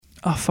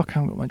Oh, fuck, I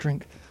haven't got my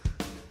drink.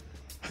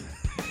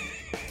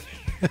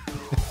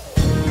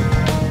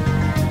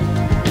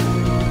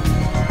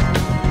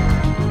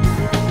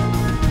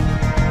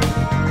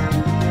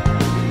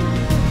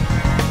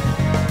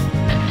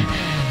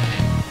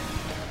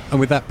 And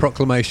with that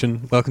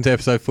proclamation, welcome to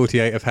episode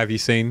 48 of Have You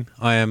Seen?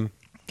 I am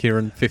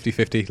Kieran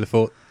 50/50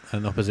 Lefort,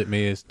 and opposite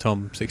me is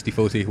Tom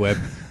 60/40 Webb.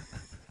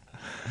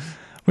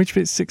 Which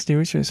bit's 60,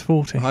 which bit's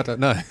 40? I don't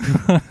know.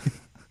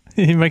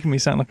 You're making me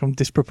sound like I'm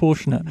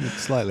disproportionate.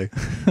 Slightly.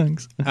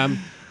 Thanks.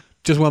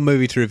 Just one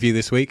movie to review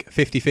this week,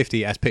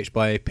 50/50 as pitched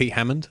by Pete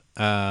Hammond.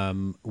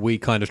 We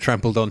kind of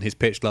trampled on his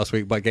pitch last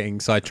week by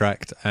getting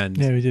sidetracked and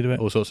Yeah, we did a bit.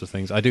 all sorts of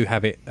things. I do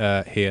have it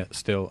here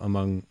still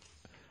among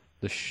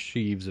the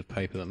sheaves of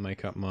paper that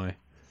make up my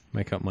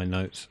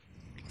notes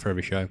for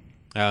every show.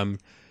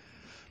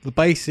 The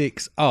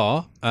basics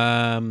are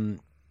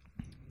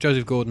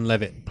Joseph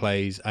Gordon-Levitt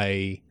plays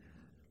a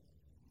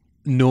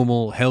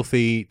normal,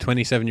 healthy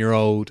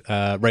 27-year-old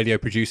radio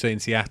producer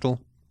in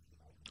Seattle.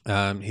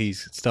 He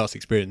starts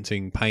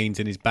experiencing pains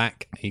in his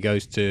back. He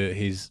goes to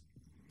his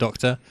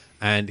doctor,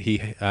 and he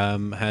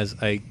has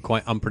a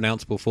quite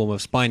unpronounceable form of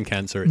spine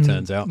cancer, it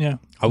turns out. Yeah.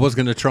 I was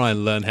going to try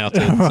and learn how to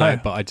Right. say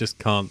it, but I just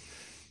can't.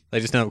 They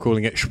just end up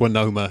calling it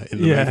schwannoma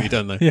in the movie,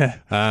 don't they? Yeah.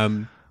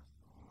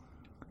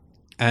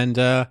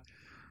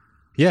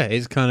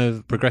 It kind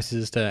of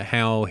progresses as to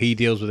how he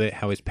deals with it,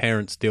 how his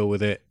parents deal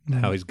with it,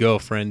 how his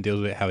girlfriend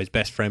deals with it, how his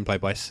best friend,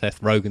 played by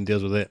Seth Rogen,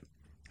 deals with it,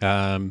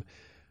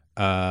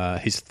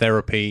 his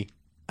therapy,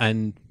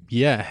 and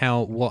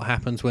what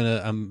happens when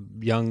a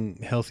young,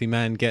 healthy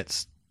man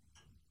gets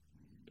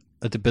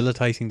a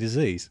debilitating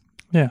disease.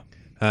 Yeah.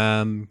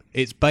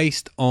 It's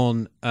based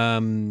on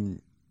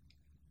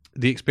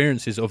the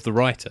experiences of the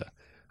writer.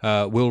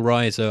 Will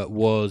Reiser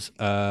was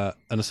an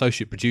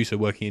associate producer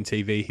working in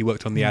TV. He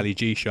worked on the Ali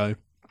G show,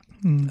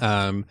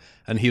 and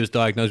he was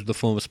diagnosed with a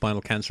form of spinal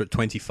cancer at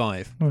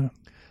 25.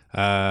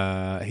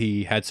 Oh.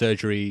 He had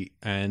surgery,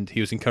 and he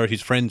was encouraged.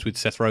 He's friends with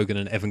Seth Rogen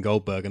and Evan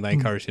Goldberg, and they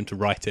encouraged him to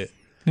write it.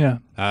 Yeah.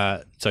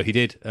 So he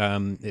did.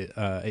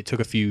 It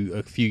took a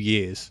few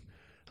years.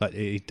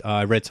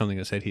 I read something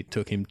that said it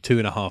took him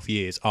 2.5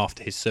 years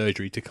after his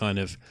surgery to kind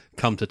of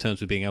come to terms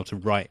with being able to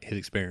write his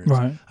experience.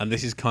 Right. And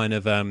this is kind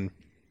of an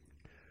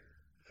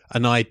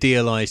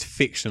idealized,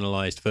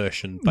 fictionalized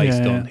version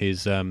based on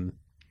his.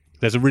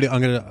 There's a really.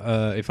 I'm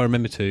gonna, if I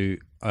remember to,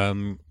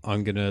 I'm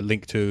gonna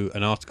link to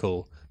an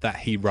article that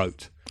he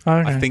wrote.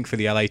 Okay. I think for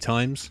the LA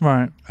Times.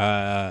 Right.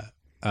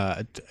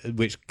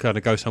 Which kind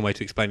of goes some way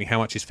to explaining how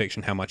much is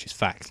fiction, how much is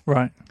fact.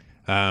 Right.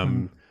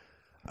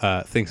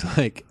 Things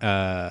like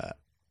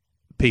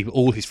people,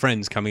 all his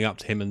friends coming up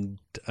to him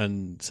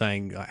and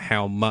saying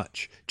how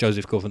much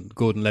Joseph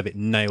Gordon-Levitt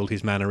nailed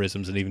his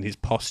mannerisms and even his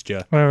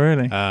posture. Oh,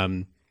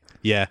 really?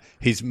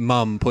 His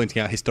mum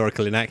pointing out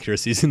historical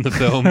inaccuracies in the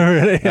film.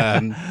 Really?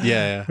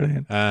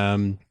 Brilliant.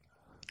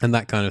 And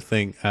that kind of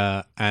thing.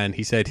 And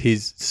he said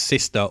his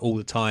sister all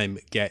the time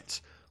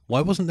gets,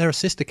 why wasn't there a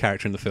sister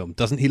character in the film?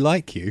 Doesn't he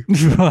like you?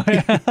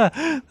 Right.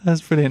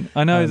 That's brilliant.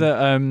 I know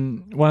that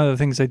one of the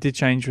things they did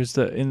change was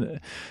that in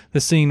the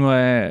scene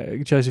where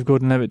Joseph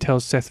Gordon-Levitt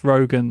tells Seth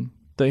Rogen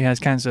that he has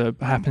cancer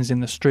happens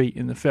in the street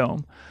in the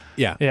film.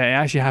 Yeah. Yeah, it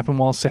actually happened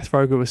while Seth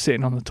Rogen was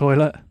sitting on the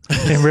toilet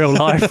in real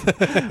life.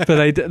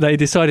 But they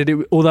decided,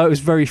 although it was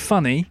very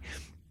funny,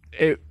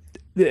 it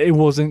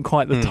wasn't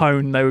quite the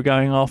tone they were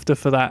going after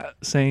for that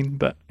scene.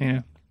 But,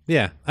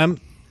 Yeah.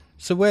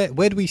 So where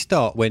do we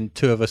start when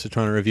two of us are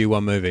trying to review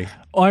one movie?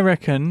 I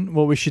reckon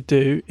what we should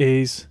do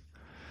is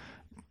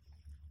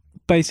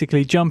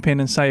basically jump in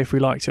and say if we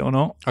liked it or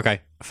not.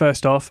 Okay.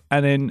 First off,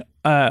 and then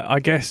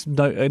I guess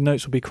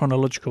notes will be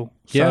chronological.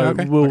 So Yeah,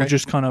 okay, we'll okay.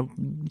 just kind of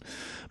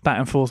back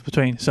and forth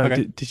between. So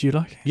Okay. did you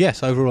like it?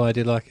 Yes, overall I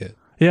did like it.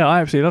 Yeah,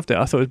 I absolutely loved it.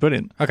 I thought it was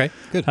brilliant. Okay,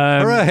 good.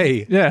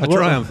 Hooray! yeah, a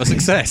triumph, a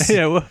success.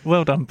 Yeah,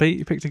 well done, Pete.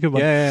 You picked a good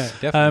one. Yeah,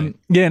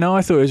 definitely.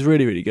 I thought it was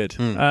really, really good.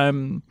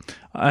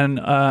 And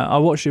I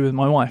watched it with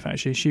my wife,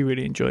 actually. She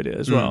really enjoyed it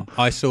as well.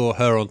 I saw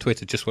her on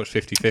Twitter just watch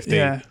 50/50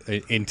 Yeah.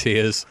 in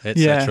tears,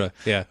 etc.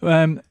 Yeah.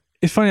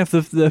 It's funny enough,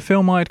 the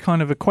film I'd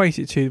kind of equate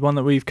it to, the one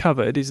that we've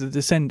covered, is The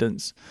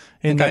Descendants.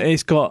 In that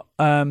it's got,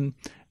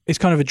 it's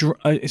kind of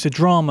it's a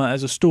drama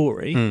as a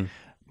story,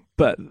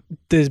 but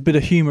there's a bit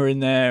of humour in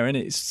there, and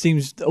it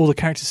seems all the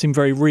characters seem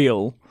very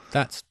real.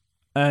 That's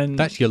And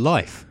your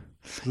life.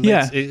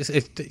 Yeah. It's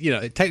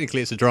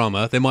technically it's a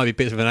drama. There might be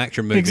bits of an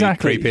action movie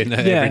creep in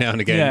every now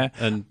and again,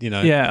 and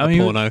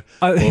porno.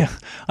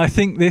 I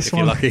think this if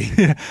one. you're lucky.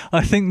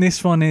 I think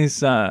this one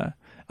is.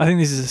 I think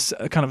this is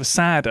a kind of a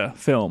sadder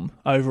film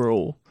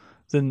overall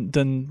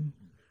than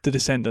The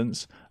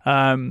Descendants.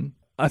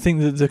 I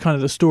think that the kind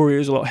of the story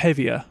is a lot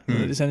heavier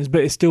than The Descendants,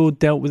 but it still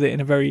dealt with it in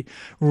a very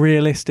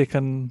realistic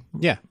and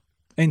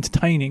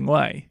entertaining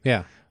way.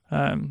 Yeah.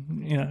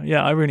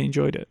 I really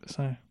enjoyed it.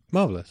 So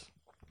Marvelous.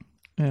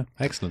 Yeah.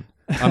 Excellent.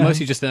 I'm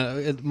mostly just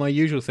my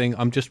usual thing.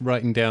 I'm just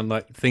writing down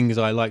like things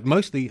I like.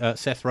 Mostly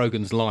Seth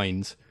Rogen's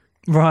lines.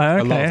 Right.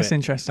 A lot Okay. of That's it.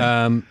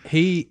 interesting.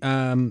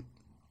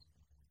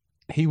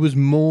 He was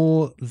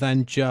more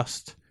than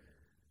just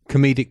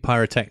comedic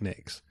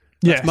pyrotechnics.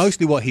 That's Yes.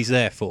 mostly what he's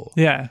there for.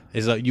 Yeah.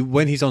 Is that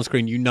when he's on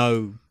screen, you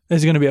know.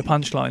 There's going to be a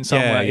punchline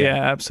somewhere. Yeah.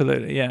 Yeah,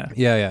 absolutely. Yeah.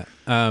 Yeah.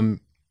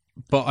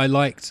 But I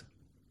liked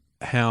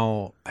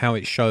how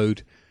it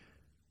showed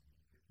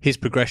his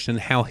progression,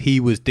 how he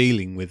was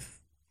dealing with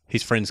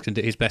his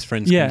best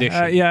friend's Yeah.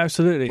 condition. Yeah,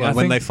 absolutely. Well, I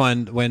when think, he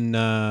finds the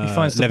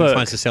Levitt book.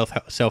 finds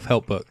the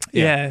self-help book.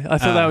 yeah, I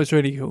thought that was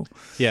really cool.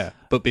 Yeah,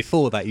 but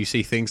before that, you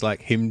see things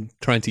like him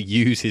trying to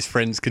use his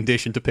friend's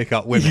condition to pick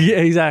up women Yeah,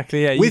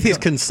 exactly. Yeah. with You his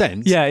ca-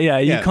 consent. Yeah, yeah.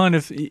 You Yeah. kind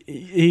of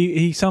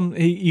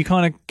you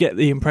kind of get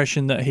the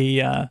impression that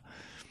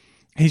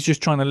he's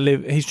just trying to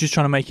live. He's just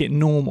trying to make it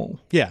normal.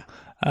 Yeah.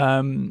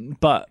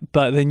 But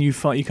then you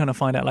kind of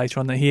find out later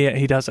on that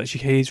he does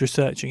actually, he's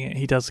researching it.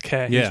 He does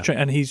care. Yeah.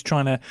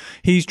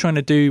 He's trying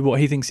to do what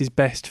he thinks is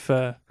best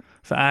for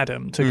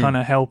Adam to kind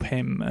of help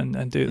him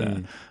and do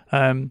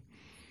that.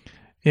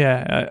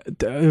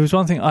 It was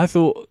one thing I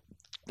thought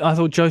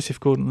Joseph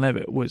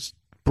Gordon-Levitt was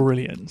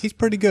brilliant. He's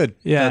pretty good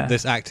Yeah. at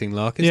this acting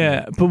lark, isn't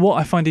Yeah, but what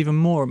I find even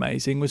more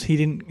amazing was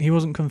he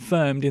wasn't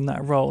confirmed in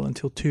that role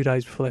until 2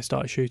 days before they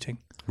started shooting.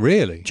 he?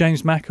 Really?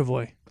 James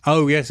McAvoy.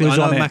 Oh, yes. Was I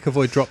know on it.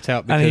 McAvoy dropped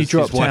out And he because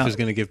dropped his wife out. was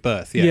going to give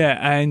birth. Yeah,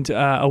 Yeah. and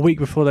a week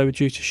before they were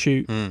due to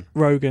shoot,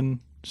 Rogan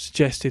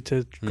suggested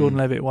to Gordon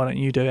Levitt, "Why don't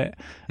you do it?"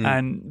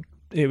 And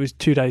it was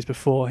 2 days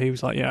before. He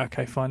was like, "Yeah,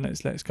 okay, fine,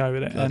 let's go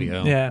with it." Bloody And,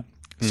 hell. yeah,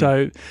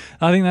 so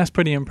I think that's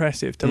pretty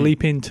impressive to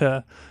leap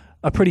into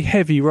a pretty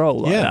heavy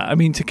role like Yeah. that. I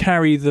mean, to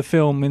carry the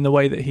film in the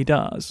way that he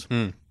does.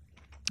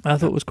 I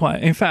thought was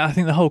quite. In fact, I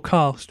think the whole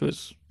cast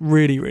was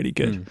really, really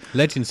good.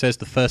 Legend says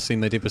the first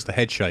scene they did was the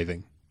head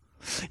shaving.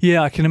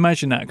 Yeah, I can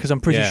imagine that because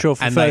I'm pretty Yeah. sure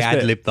for and the they first bit.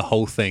 ad-libbed the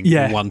whole thing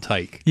Yeah. in one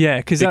take. Yeah,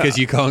 Because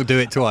you can't do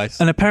it twice.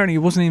 and apparently it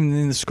wasn't even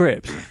in the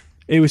script.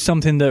 It was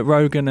something that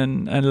Rogan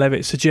and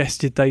Levitt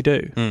suggested they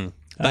do.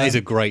 That is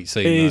a great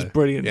scene. It is though.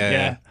 brilliant.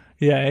 Yeah,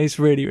 it's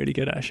really, really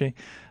good actually.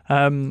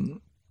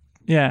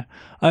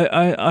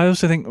 I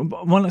also think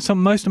most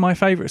of my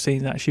favourite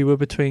scenes actually were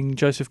between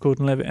Joseph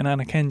Gordon-Levitt and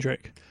Anna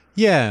Kendrick.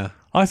 Yeah.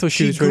 I thought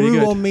she was grew really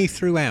good. on me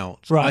throughout.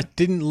 Right. I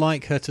didn't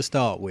like her to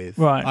start with.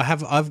 Right.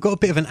 I've got a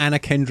bit of an Anna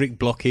Kendrick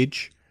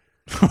blockage.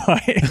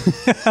 Right.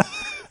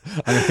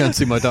 I'm going to go and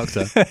see my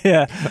doctor.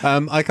 Yeah.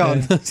 I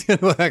can't. That's the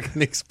only way I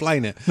can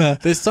explain it. No.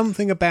 There's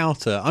something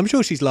about her. I'm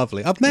sure she's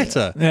lovely. I've met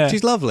her. Yeah.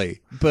 She's lovely,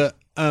 but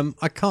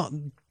I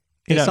can't.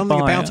 There's don't something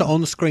buy about her. her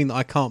on screen that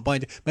I can't buy.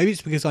 Maybe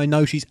it's because I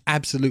know she's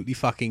absolutely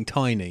fucking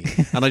tiny,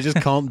 and I just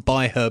can't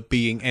buy her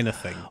being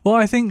anything. Well,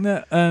 I think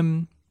that I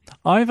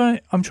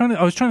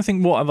was trying to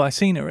think what have I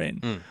seen her in,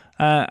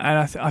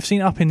 and I've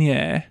seen Up in the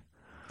Air.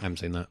 I haven't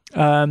seen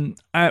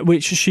that.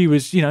 Which she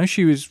was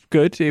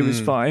good. It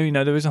was fine.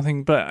 There was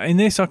nothing. But in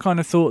this, I kind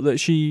of thought that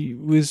she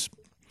was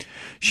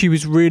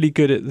really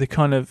good at the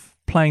kind of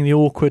playing the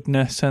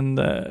awkwardness and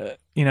the.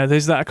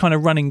 There's that kind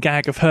of running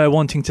gag of her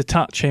wanting to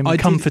touch him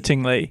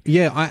comfortingly.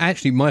 Yeah,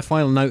 my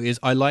final note is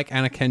I like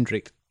Anna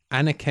Kendrick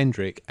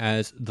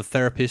as the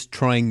therapist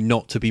trying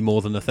not to be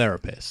more than a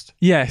therapist.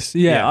 Yes,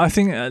 yeah. Yeah.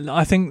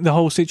 I think the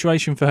whole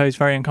situation for her is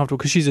very uncomfortable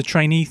because she's a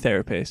trainee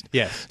therapist.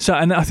 Yes. So,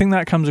 and I think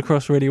that comes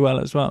across really well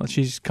as well.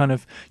 She's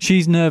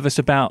nervous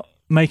about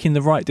making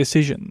the right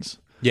decisions.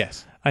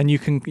 Yes. And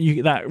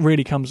that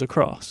really comes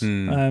across. I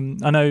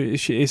know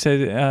it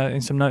said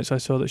in some notes I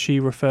saw that she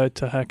referred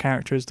to her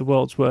character as the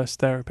world's worst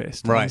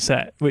therapist on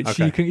set, which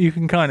Okay. you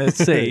can kind of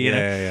see.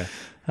 Yeah.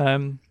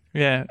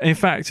 Yeah. In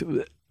fact,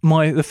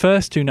 the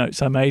first two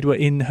notes I made were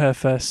in her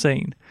first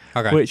scene,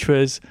 Okay. which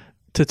was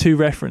to two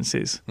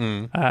references.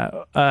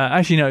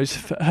 Actually, no, it was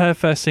her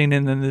first scene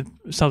and then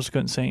the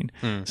subsequent scene.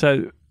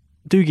 So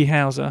Doogie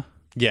Howser.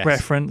 Yes.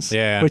 Reference,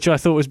 Yeah. which I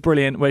thought was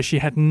brilliant, where she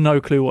had no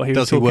clue what he was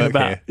Does he talking work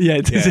about. here? Yeah,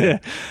 it does, Yeah.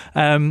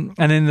 And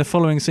then the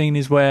following scene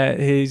is where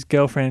his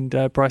girlfriend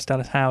Bryce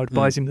Dallas Howard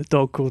buys him the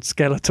dog called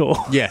Skeletor.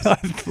 Yes. I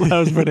thought that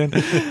was brilliant.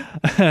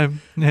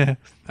 Yeah,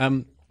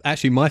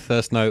 Actually, my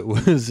first note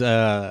was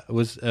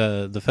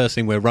the first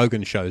scene where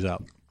Rogan shows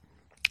up,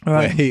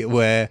 right.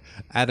 where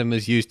Adam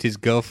has used his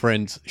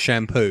girlfriend's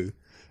shampoo.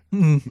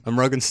 And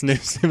Rogan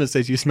sniffs him and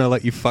says, "You smell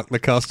like you fucked the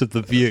cast of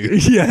The View."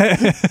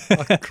 Yeah,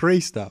 Like,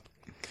 creased up.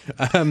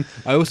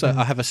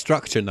 I have a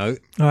structure note.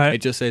 Right.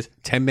 It just says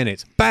 10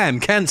 minutes. Bam,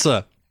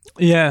 cancer.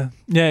 yeah.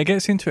 It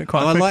gets into it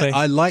quite And quickly.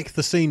 I like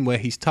the scene where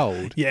he's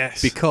told.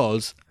 Yes.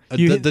 Because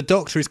You- the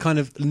doctor is kind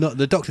of not,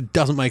 the doctor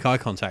doesn't make eye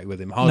contact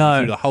with him hardly No.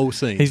 through the whole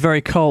scene. He's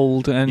very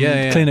cold and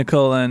Yeah.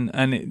 clinical,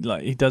 and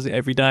he does it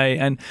every day.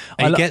 And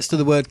he gets to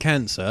the word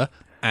cancer,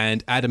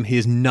 and Adam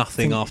hears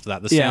nothing after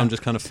that. The sound Yeah.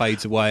 just kind of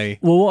fades away.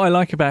 Well, what I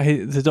like about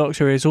the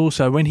doctor is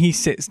also when he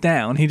sits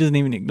down, he doesn't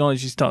even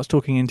acknowledge. He starts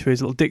talking into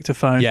his little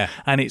dictaphone, Yeah.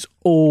 and it's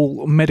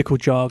all medical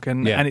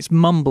jargon, Yeah. and it's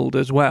mumbled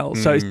as well.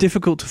 So it's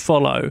difficult to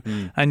follow,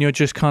 and you're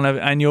just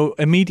you're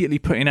immediately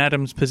put in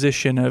Adam's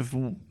position of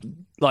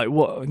like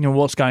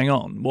what's going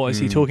on, what is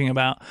he talking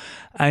about,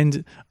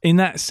 and in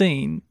that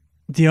scene,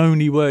 the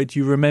only word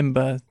you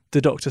remember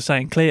the doctor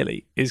saying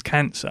clearly is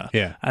cancer,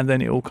 Yeah. and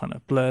then it all kind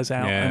of blurs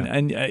out, Yeah.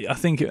 and I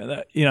think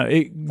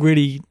it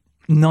really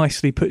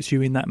nicely puts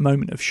you in that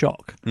moment of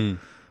shock.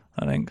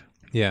 I think.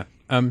 Yeah.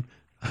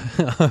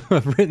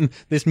 I've written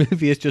this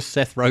movie is just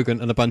Seth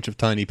Rogen and a bunch of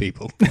tiny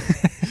people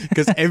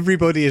because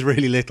everybody is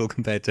really little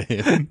compared to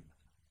him.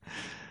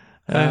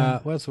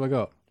 What else have I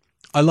got?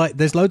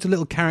 There's loads of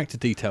little character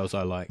details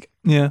I like.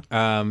 Yeah.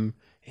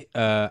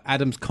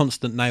 Adam's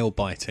constant nail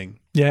biting.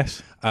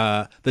 Yes.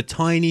 The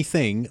tiny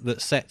thing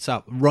that sets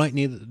up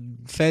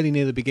fairly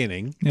near the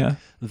beginning. Yeah.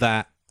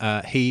 That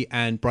he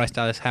and Bryce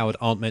Dallas Howard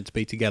aren't meant to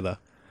be together.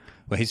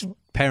 Where his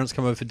parents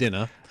come over for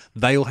dinner,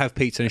 they all have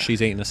pizza and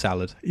she's eating a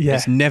salad. Yeah.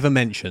 It's never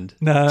mentioned.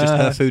 No. Just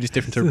her food is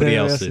different to everybody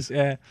else's.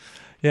 Yeah.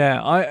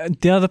 Yeah.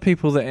 The other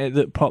people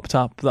that popped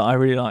up that I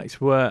really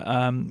liked were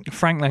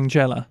Frank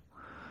Langella.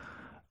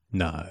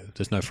 No,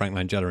 there's no Frank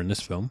Langella in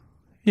this film.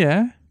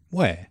 Yeah.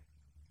 Where?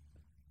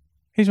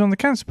 He's one of the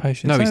cancer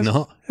patients. No, he's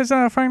not. Is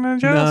that Frank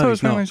Langella? I thought it was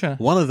Frank Langella.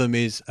 One of them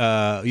is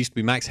used to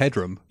be Max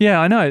Headroom. Yeah,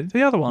 I know.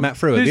 The other one. Matt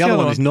Frewer. Who's The other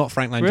one is not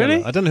Frank Langella.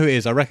 Really? I don't know who it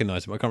is. I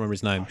recognise him. I can't remember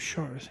his name. Oh,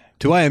 sure it is.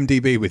 To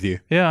IMDb with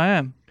you. Yeah, I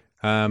am.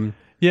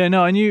 Yeah,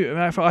 no, I knew.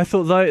 I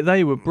thought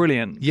they were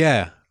brilliant.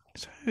 Yeah.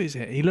 So who is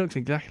it? He looks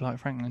exactly like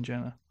Frank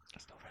Langella.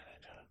 That's not Frank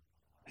Langella.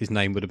 His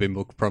name would have been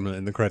more prominent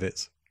in the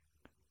credits.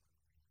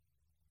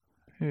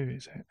 Who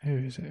is it?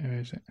 That's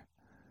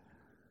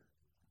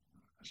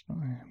not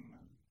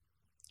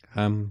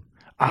him.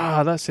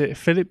 That's it.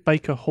 Philip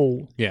Baker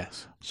Hall.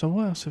 Yes. So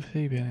what else have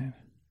he been in?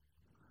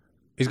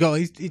 He's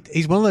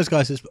one of those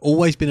guys that's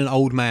always been an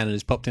old man and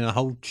has popped in a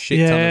whole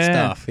shit ton of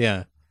stuff.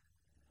 Yeah.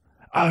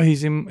 Oh,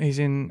 he's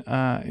in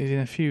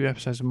a few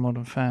episodes of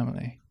Modern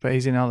Family, but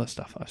he's in other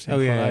stuff I've seen.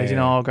 He's in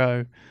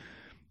Argo.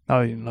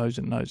 Oh, he's in loads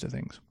and loads of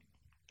things.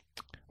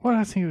 Well,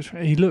 I think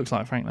he looks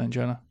like Frank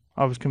Langella.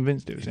 I was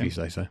convinced it was him. If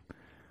you say so.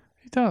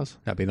 He does.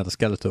 That'd be another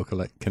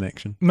Skeletor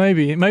connection.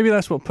 Maybe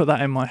that's what put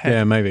that in my head.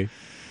 Yeah, maybe.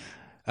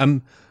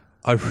 I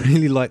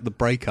really like the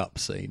breakup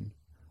scene.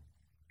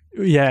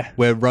 Yeah.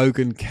 Where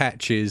Rogan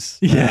catches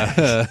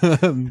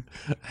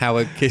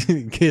Howard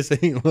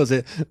kissing, was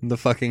it the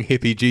fucking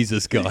hippie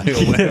Jesus guy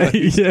or whatever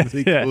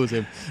he calls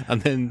him.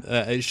 And then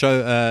it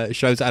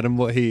shows Adam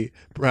what he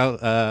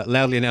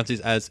loudly announces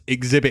as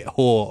exhibit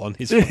whore on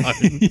his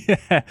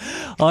phone.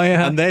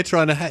 And they're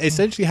trying to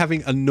essentially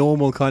having a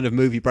normal kind of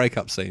movie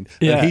breakup scene.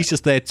 Yeah. And he's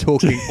just there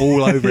talking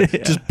all over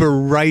it, just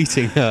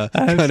berating her,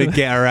 trying to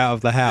get her out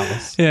of the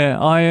house. Yeah,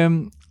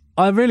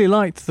 I really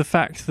liked the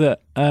fact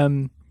that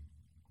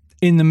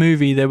in the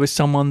movie there was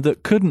someone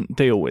that couldn't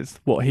deal with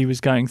what he was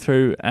going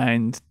through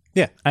and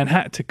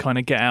had to kind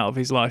of get out of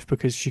his life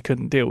because she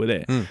couldn't deal with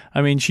it.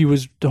 I mean, she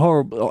was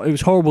horrible. It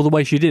was horrible the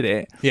way she did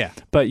it. Yeah.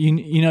 But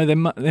you know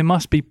there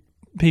must be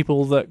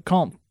people that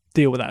can't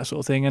deal with that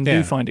sort of thing and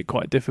do find it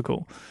quite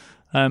difficult.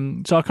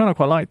 So I kind of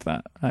quite liked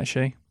that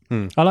actually.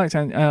 I liked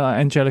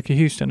Angelica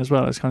Houston as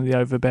well as kind of the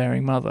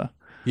overbearing mother.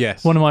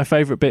 Yes. One of my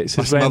favourite bits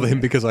is when... I smother him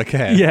because I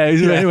care.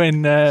 Yeah,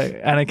 when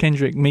Anna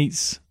Kendrick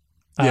meets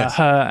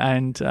her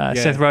and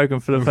Seth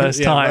Rogen for the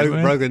first time.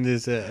 Rogen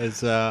is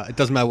it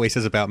doesn't matter what he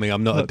says about me,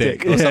 I'm not a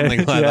dick or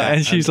something like that.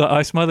 And she's like,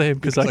 I smother him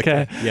because I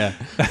care. Yeah.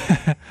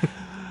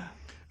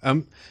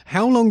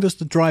 How long does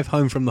the drive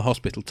home from the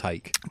hospital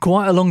take?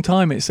 Quite a long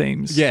time, it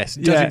seems. Yes,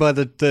 judging by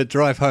the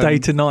drive home day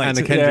to night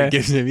Anna Kendrick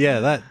gives him.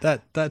 Yeah,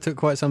 that took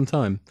quite some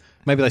time.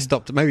 Maybe they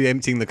stopped. Maybe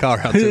emptying the car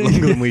out took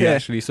longer than we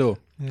actually saw.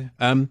 Yeah.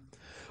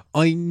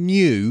 I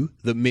knew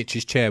that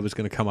Mitch's chair was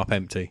going to come up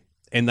empty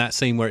in that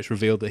scene where it's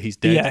revealed that he's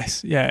dead.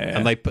 Yes, yeah.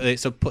 And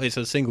it's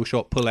a single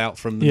shot pull out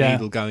from the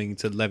needle going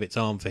to Levitt's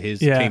arm for his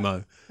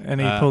chemo. And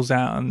he pulls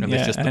out and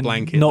there's just the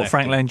blanket. Not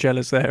Frank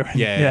Langella's there.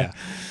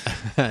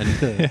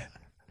 And,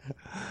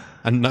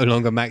 and no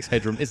longer Max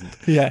Headroom isn't.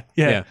 Yeah,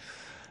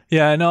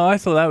 no, I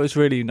thought that was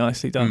really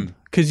nicely done.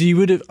 Because you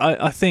would have,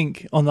 I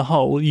think, on the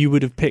whole, you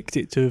would have picked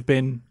it to have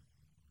been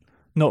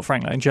not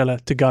Frank Langella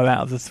to go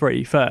out of the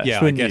three first,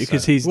 wouldn't you?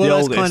 Because he's the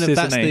oldest, isn't he?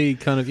 That's the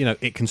kind of,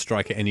 it can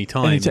strike at any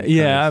time.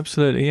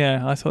 Absolutely.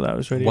 Yeah, I thought that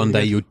was really One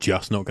day good. you're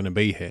just not going to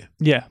be here.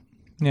 Yeah.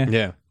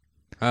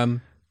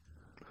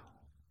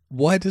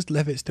 Why does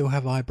Levitt still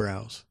have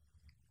eyebrows?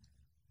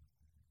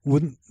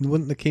 Wouldn't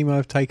the chemo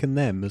have taken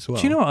them as well?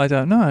 Do you know what? I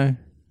don't know.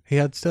 He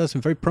still has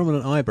some very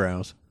prominent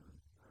eyebrows.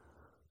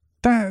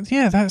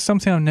 That's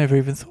something I've never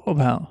even thought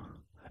about.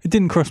 It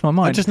didn't cross my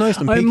mind. I just noticed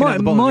them peeking out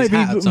the bottom of his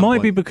hat at some might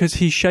point. be because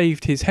he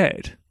shaved his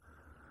head.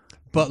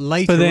 But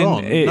later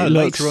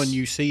on,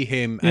 you see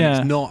him, and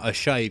it's not a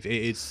shave.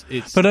 It's.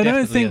 But I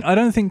don't think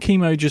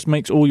chemo just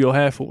makes all your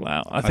hair fall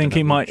out. I think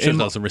it might. Should have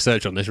done some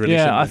research on this. Really.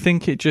 Yeah, I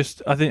think it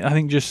just. I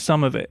think just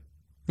some of it.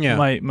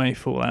 May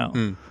fall out.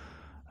 It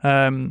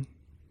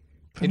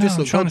just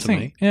looks odd to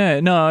me.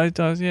 Yeah, no, it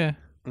does. Yeah.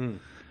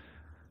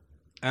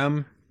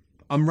 I'm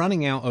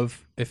running out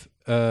of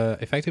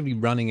effectively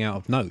running out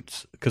of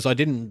notes because I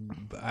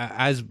didn't,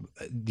 as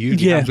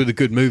usually happens with a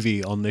good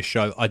movie on this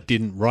show, I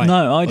didn't write.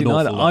 No, I didn't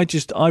either.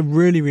 I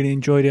really, really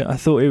enjoyed it. I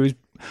thought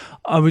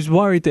I was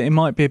worried that it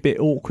might be a bit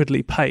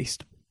awkwardly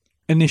paced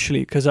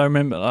initially because I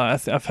remember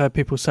I've heard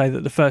people say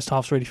that the first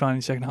half's really funny,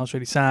 the second half's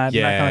really sad,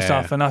 and that kind of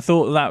stuff. And I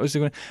thought that was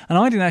and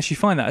I didn't actually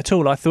find that at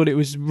all. I thought it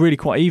was really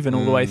quite even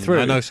all the way through.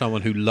 I know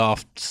someone who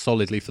laughed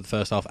solidly for the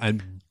first half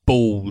and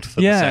bald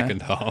for the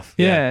second half.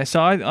 Yeah.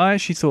 So I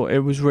actually thought it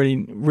was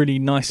really, really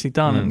nicely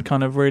done and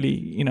kind of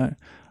really,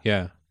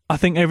 Yeah. I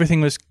think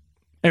everything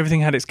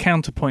had its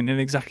counterpoint in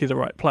exactly the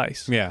right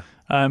place. Yeah.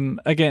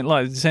 Again,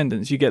 like The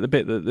Descendants, you get the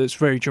bit that's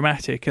very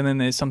dramatic, and then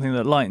there's something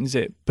that lightens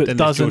it, but Then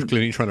doesn't. George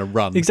Clooney trying to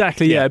run.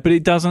 Exactly, yeah, but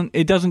it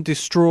doesn't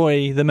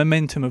destroy the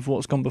momentum of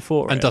what's gone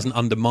before And it. doesn't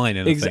undermine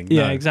anything.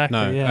 Exactly.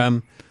 No. Yeah.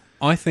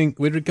 I think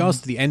with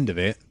regards to the end of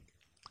it,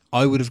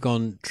 I would have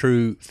gone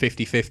true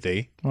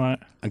 50-50 Right.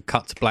 and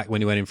cut to black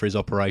when he went in for his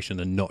operation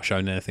and not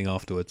shown anything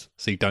afterwards,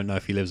 so you don't know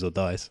if he lives or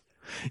dies.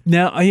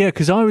 Now,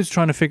 because I was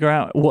trying to figure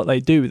out what they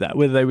do with that,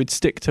 whether they would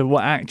stick to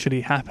what actually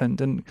happened,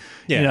 and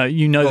the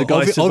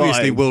guy survived.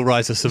 Obviously, Will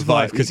Reiser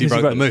survived because he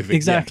wrote the movie.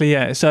 Exactly,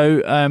 yeah.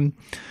 So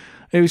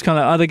it was kind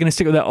of like, are they going to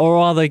stick with that, or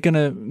are they going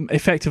to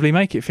effectively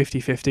make it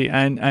 50-50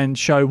 and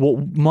show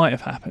what might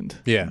have happened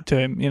to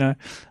him?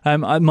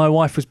 My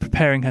wife was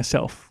preparing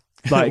herself.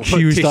 Like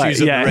she was like,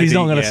 he's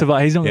not going to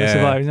survive. He's not going to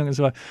survive. He's not going to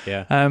survive.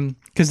 Yeah.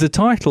 Because the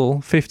title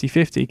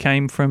 50-50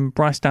 came from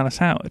Bryce Dallas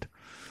Howard.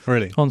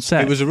 Really? On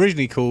set. It was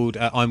originally called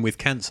I'm With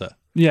Cancer.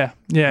 Yeah.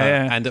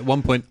 And at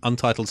one point,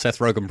 untitled Seth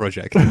Rogen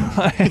project.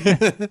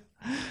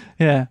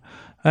 Yeah.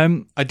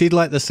 I did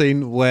like the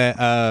scene where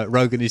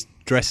Rogen is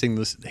dressing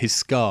his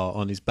scar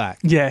on his back.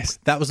 Yes.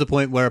 That was the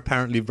point where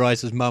apparently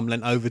Rice's mum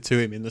leant over to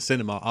him in the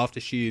cinema after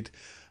she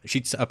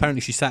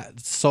sat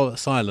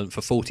silent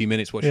for 40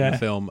 minutes watching the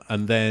film,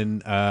 and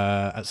then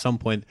at some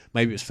point,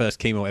 maybe it was first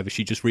chemo or whatever,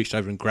 she just reached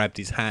over and grabbed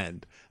his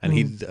hand,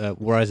 and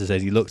Rice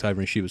says he looked over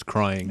and she was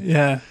crying.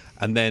 Yeah.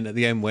 And then at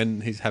the end,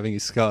 when he's having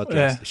his scar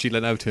dressed, she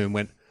leant over to him and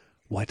went,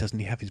 "Why doesn't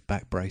he have his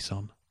back brace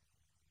on?"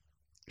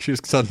 She was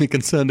suddenly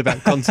concerned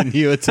about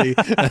continuity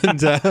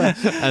and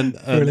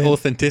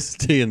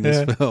authenticity in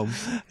this film.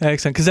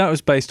 Excellent, because that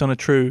was based on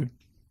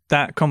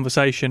that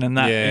conversation, and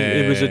that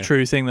it was a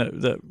true thing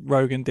that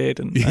Rogan did.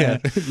 And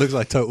it looks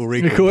like Total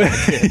Recall.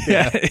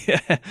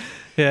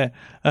 Yeah.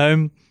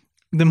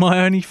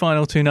 My only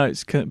final two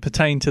notes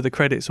pertain to the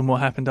credits and what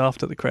happened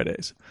after the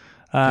credits.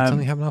 Did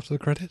something happen after the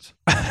credits?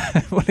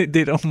 Well, it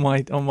did on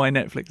my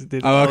Netflix. It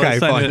did. Oh, okay,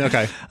 fine.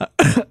 Okay.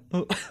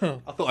 I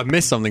thought I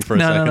missed something for a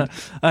second.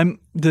 No.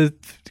 The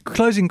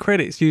closing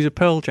credits use a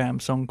Pearl Jam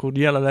song called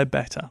 "Yellow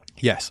Ledbetter."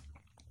 Yes.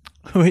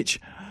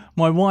 Which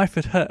my wife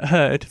had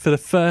heard for the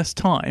first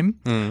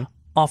time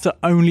after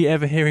only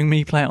ever hearing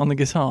me play it on the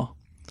guitar.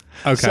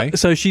 Okay.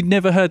 So she'd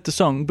never heard the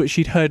song, but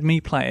she'd heard me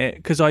play it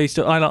because I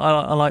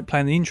like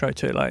playing the intro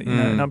to it, like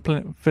and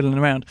I'm fiddling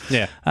around.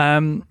 Yeah.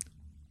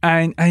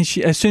 And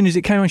she, as soon as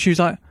it came on, she was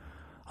like,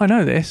 "I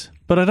know this,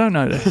 but I don't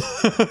know this."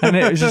 And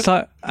it was just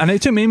like, and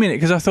it took me a minute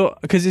because I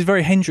thought, because it's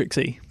very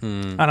Hendrixy,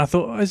 and I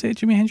thought, is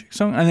it a Jimi Hendrix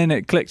song? And then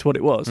it clicked what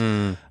it was.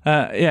 So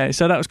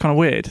that was kind of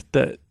weird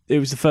that it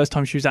was the first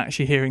time she was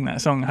actually hearing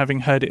that song, having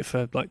heard it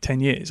for like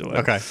 10 years or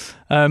whatever.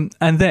 Okay.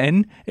 And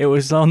then it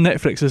was on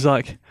Netflix. It was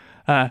like,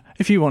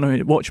 if you want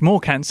to watch more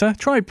Cancer,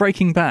 try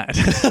Breaking Bad.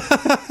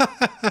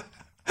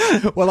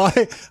 Well,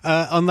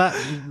 on that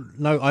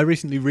note, I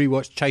recently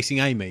rewatched Chasing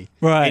Amy.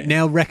 Right. It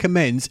now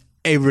recommends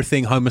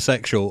everything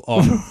homosexual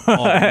on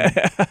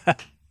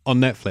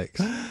Netflix.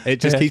 It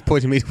just keeps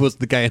pointing me towards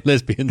the gay and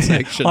lesbian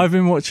section. I've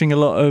been watching a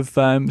lot of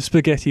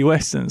spaghetti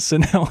westerns, so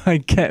now I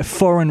get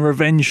foreign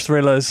revenge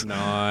thrillers.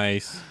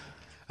 Nice.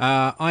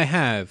 I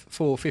have,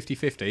 for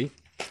 50-50,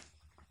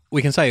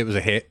 we can say it was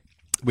a hit.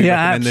 We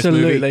recommend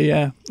absolutely.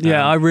 This movie.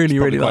 Yeah. I really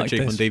quite like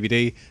cheap this on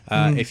DVD.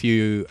 If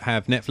you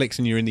have Netflix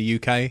and you're in the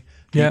UK,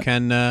 you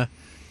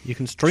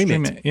can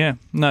stream it. Yeah,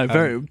 no,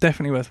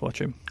 definitely worth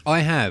watching. I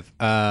have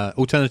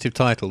alternative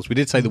titles. We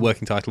did say the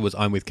working title was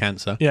 "I'm With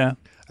Cancer." Yeah.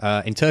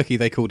 In Turkey,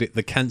 they called it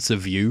 "The Cancer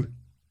View,"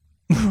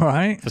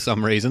 right? For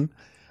some reason,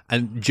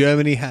 and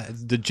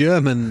the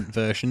German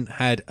version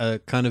had a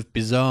kind of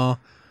bizarre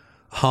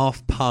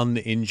half pun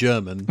in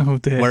German,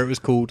 where it was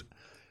called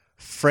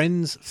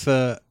 "Friends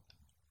for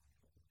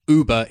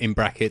Uber" in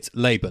brackets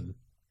Leben.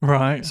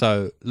 Right.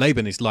 So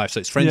Leben is life, so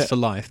it's friends for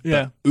life.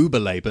 But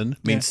Uberleben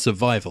means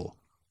survival.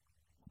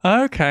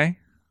 Okay.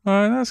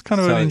 That's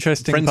kind of an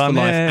interesting friends pun. For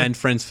life and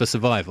friends for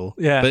survival.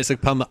 Yeah. But it's a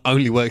pun that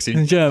only works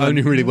in German.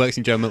 Only really works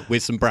in German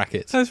with some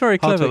brackets. That's very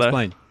clever, Hard to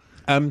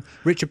explain.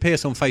 Richard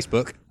Pierce on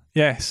Facebook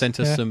sent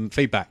us some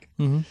feedback.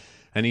 Mm-hmm.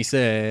 And he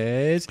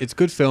says, it's a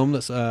good film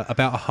that's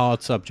about a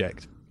hard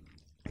subject.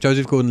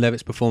 Joseph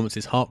Gordon-Levitt's performance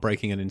is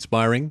heartbreaking and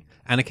inspiring.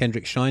 Anna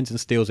Kendrick shines and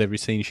steals every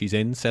scene she's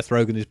in. Seth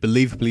Rogen is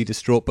believably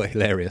distraught but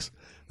hilarious.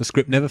 The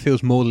script never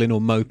feels maudlin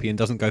or mopey and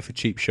doesn't go for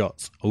cheap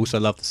shots. I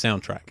also love the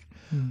soundtrack.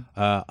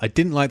 I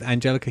didn't like that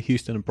Angelica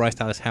Houston and Bryce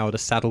Dallas Howard are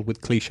saddled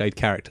with cliched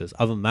characters.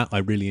 Other than that, I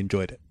really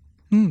enjoyed it.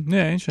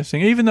 Yeah,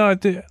 interesting. Even though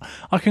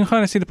I can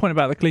kind of see the point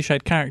about the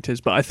cliched characters,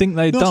 but I think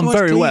they've done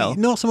very well.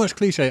 Not so much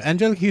cliche.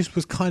 Angelica Houston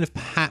was kind of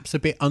perhaps a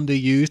bit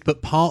underused,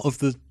 but part of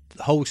the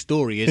whole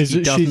story is Is he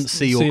that doesn't she's-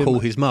 see or see- call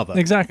his mother.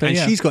 Exactly, And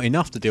yeah. she's got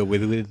enough to deal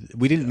with.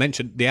 We didn't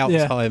mention the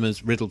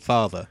Alzheimer's riddled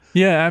father.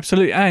 Yeah,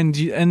 absolutely.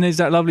 And there's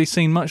that lovely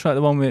scene, much like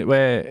the one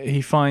where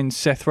he finds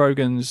Seth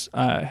Rogen's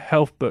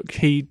health book.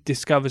 He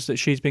discovers that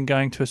she's been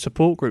going to a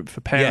support group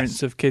for parents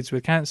Yes. of kids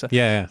with cancer.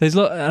 Yeah. There's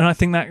and I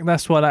think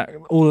that's why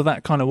all of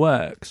that kind of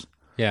works.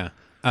 Yeah.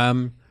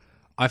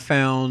 I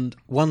found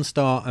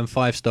 1-star and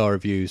 5-star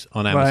reviews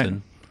on Amazon.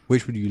 Right.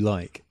 Which would you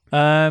like?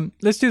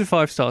 Let's do the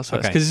 5 stars first,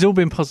 Okay. because it's all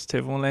been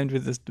positive. We'll end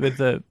with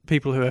the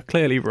people who are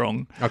clearly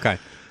wrong. Okay.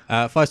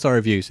 5-star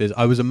review says,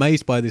 I was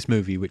amazed by this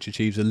movie, which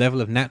achieves a level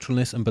of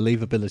naturalness and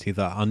believability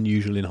that are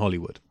unusual in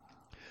Hollywood.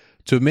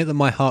 To admit that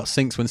my heart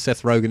sinks when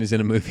Seth Rogen is in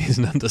a movie is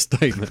an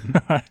understatement.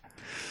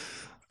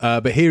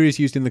 But here he's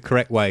used in the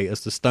correct way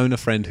as the stoner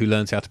friend who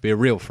learns how to be a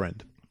real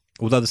friend.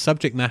 Although the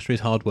subject matter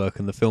is hard work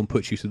and the film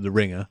puts you through the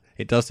ringer,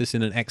 it does this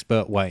in an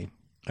expert way.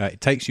 It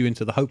takes you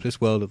into the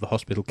hopeless world of the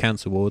hospital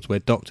cancer wards where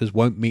doctors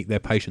won't meet their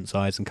patients'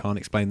 eyes and can't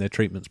explain their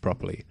treatments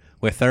properly,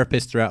 where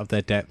therapists are out of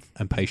their depth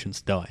and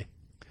patients die.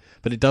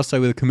 But it does so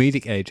with a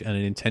comedic edge and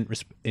an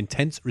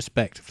intense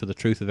respect for the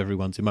truth of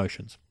everyone's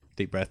emotions.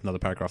 Deep breath, another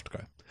paragraph to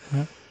go.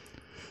 Yeah.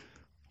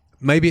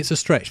 Maybe it's a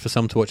stretch for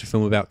some to watch a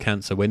film about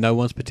cancer where no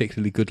one's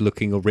particularly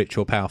good-looking or rich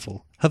or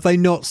powerful. Have they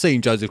not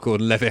seen Joseph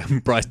Gordon-Levitt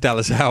and Bryce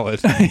Dallas Howard?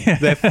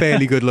 They're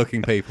fairly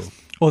good-looking people.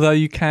 Although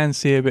you can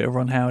see a bit of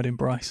Ron Howard in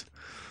Bryce.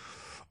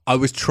 I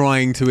was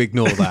trying to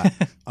ignore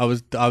that. I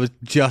was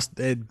just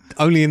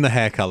only in the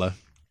hair colour.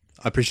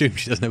 I presume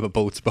she doesn't have a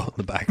bald spot on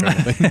the back or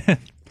anything.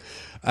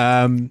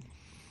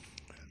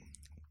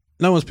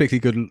 No one's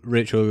particularly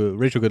rich or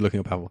good-looking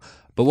or powerful.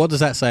 But what does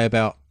that say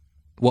about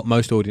what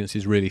most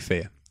audiences really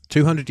fear?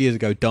 200 years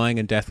ago, dying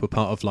and death were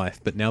part of life,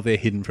 but now they're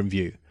hidden from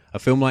view. A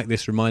film like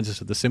this reminds us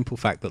of the simple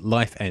fact that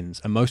life ends,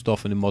 and most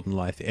often in modern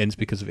life, it ends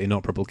because of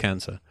inoperable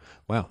cancer.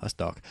 Wow, that's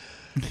dark.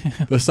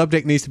 The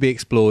subject needs to be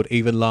explored,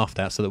 even laughed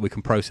at, so that we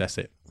can process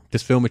it.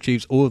 This film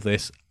achieves all of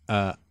this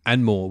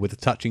and more with a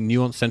touching,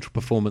 nuanced central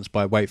performance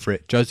by, wait for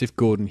it, Joseph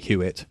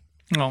Gordon-Levitt.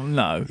 Oh,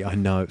 no. Yeah, I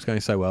know, it's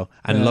going so well.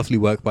 And Yeah. lovely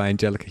work by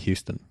Angelica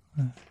Houston.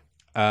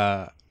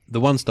 The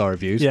 1-star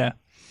reviews. Yeah.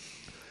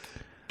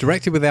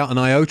 Directed without an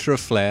iota of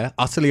flair,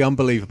 utterly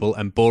unbelievable,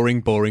 and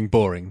boring.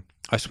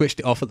 I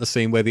switched it off at the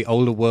scene where the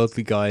older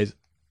worldly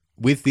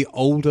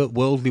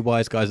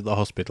wise guys at the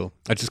hospital.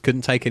 I just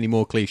couldn't take any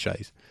more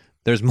cliches.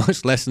 There's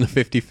much less than a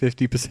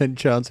 50%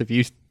 chance of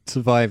you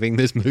surviving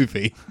this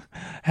movie.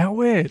 How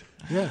weird.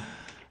 Yeah.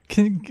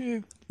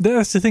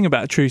 That's the thing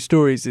about true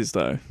stories is,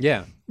 though,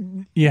 Yeah.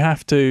 you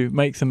have to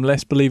make them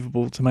less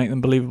believable to make them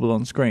believable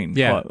on screen.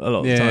 Yeah. Quite a lot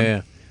of the time.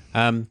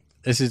 Yeah.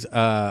 This is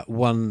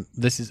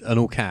this is an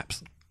all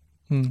caps.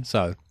 Hmm.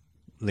 So,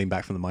 lean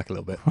back from the mic a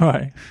little bit.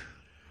 Right.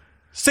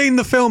 Seen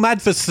the film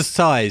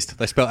advertised.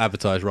 They spelled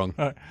advertise wrong.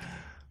 Right.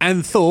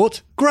 And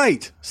thought,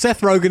 great, Seth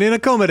Rogen in a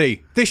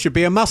comedy. This should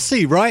be a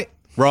must-see, right?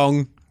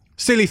 Wrong.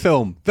 Silly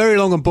film. Very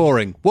long and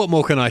boring. What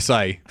more can I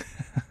say?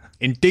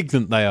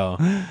 Indignant they are.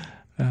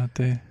 Oh,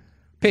 dear.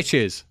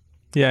 Pitches.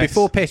 Yes.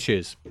 Before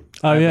pitches,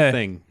 Oh, I have yeah. a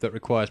thing that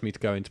requires me to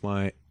go into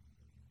my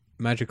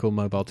magical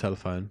mobile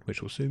telephone,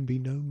 which will soon be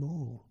no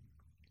more.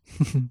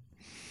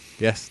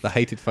 Yes, the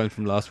hated phone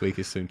from last week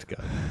is soon to go.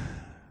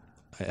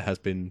 It has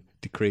been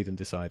decreed and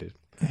decided.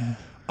 Yeah.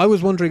 I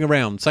was wandering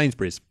around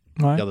Sainsbury's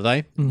Right. the other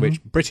day,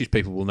 which British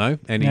people will know.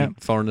 Any Yeah.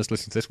 foreigners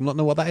listening to this will not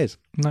know what that is.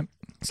 No.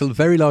 It's a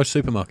very large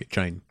supermarket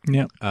chain.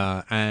 Yeah.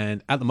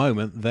 And at the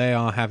moment, they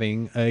are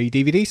having a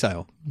DVD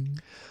sale.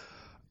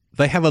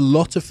 They have a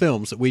lot of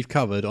films that we've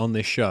covered on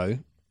this show,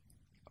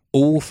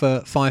 all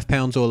for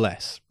 £5 or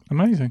less.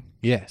 Amazing.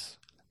 Yes.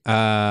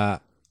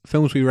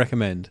 Films we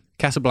recommend.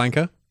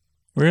 Casablanca,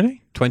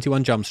 Really?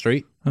 21 Jump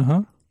Street,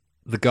 Uh-huh.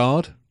 The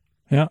Guard,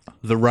 Yeah.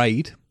 The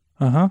Raid,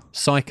 Uh-huh.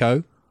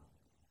 Psycho,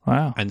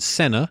 Wow. and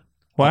Senna.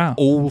 Wow.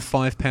 All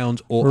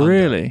 £5 or under.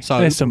 Really? So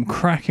There's some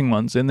cracking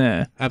ones in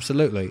there.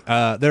 absolutely.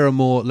 There are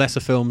more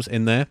lesser films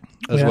in there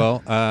as Yeah.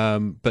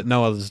 well, but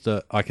no others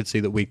that I could see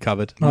that we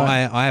covered.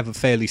 Right. I have a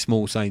fairly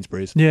small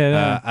Sainsbury's,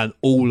 Yeah. and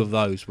all of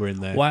those were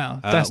in there. Wow.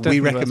 That's we definitely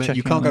worth recommend. You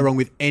checking can't out go then. wrong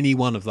with any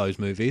one of those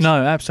movies. No,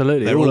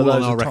 absolutely. They're all of all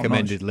on those our are top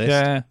recommended notch. list.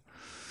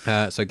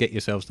 Yeah. So get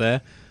yourselves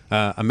there.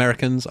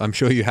 Americans, I'm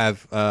sure you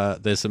have.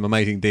 There's some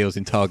amazing deals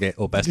in Target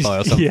or Best Buy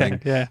or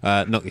something.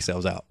 Yeah. Knock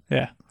yourselves out.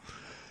 Yeah.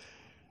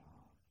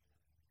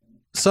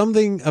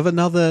 Something of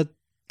another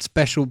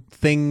special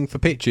thing for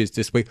pitches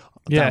this week.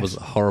 Yes. That was a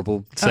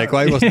horrible segue,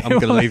 wasn't it? I'm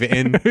going to leave it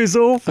in. It was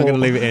awful. I'm going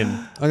to leave it in.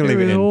 I'm going to leave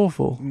it was in.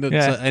 awful. No,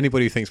 Yeah. so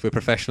anybody who thinks we're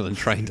professional and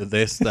trained at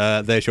this,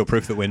 there's your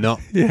proof that we're not.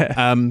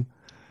 Yeah.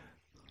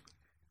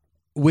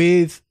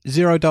 With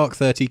Zero Dark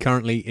 30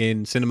 currently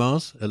in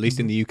cinemas, at least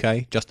in the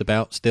UK, just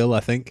about still, I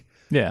think.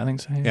 Yeah, I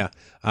think so. Yeah.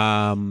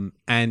 Yeah.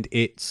 And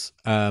it's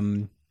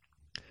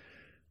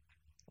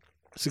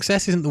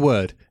success isn't the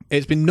word.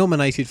 It's been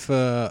nominated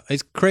for.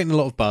 It's creating a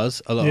lot of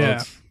buzz, a lot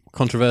Yeah. of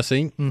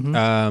controversy.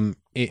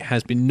 It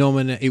has been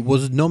It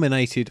was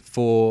nominated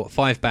for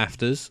 5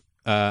 BAFTAs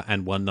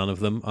and won none of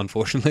them,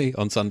 unfortunately,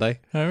 on Sunday.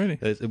 Oh, really?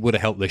 It would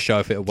have helped this show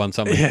if it had won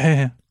something.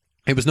 Yeah.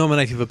 It was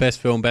nominated for Best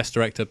Film, Best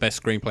Director,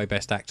 Best Screenplay,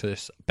 Best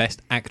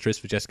Actress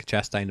for Jessica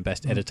Chastain, and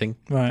Best Editing.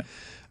 Right.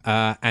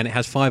 And it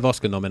has 5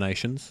 Oscar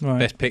nominations: Right.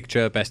 Best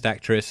Picture, Best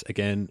Actress,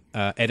 again,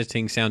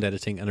 editing, sound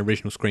editing, and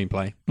original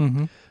screenplay.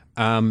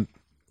 Mm-hmm.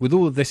 With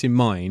all of this in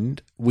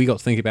mind, we got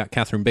to think about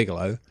Catherine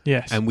Bigelow.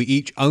 Yes. And we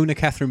each own a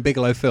Catherine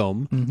Bigelow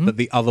film that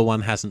the other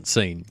one hasn't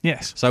seen.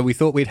 Yes. So we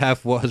thought we'd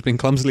have what has been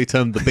clumsily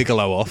termed the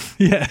Bigelow off.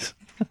 Yes.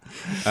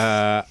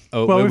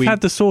 Well, we've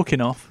had the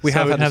Sorkin off. We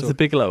have had the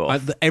Bigelow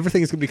off.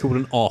 Everything is going to be called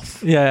an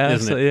off. Yeah,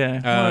 isn't it?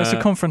 Yeah. Well, it's a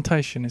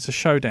confrontation. It's a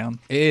showdown.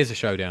 It is a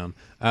showdown.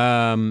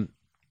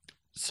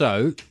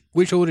 So,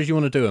 which order do you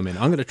want to do them in?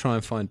 I'm going to try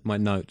and find my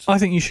notes. I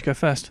think you should go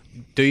first.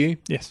 Do you?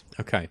 Yes.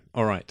 Okay.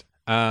 All right.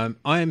 I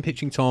am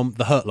pitching Tom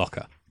The Hurt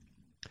Locker,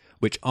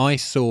 which I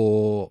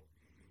saw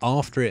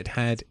after it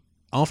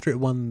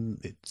won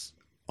its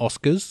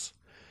Oscars.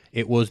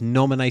 It was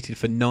nominated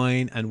for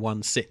 9 and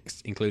won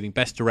 6, including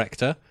Best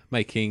Director,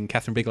 making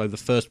Catherine Bigelow the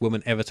first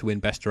woman ever to win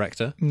Best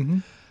Director. Mm-hmm.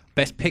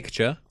 Best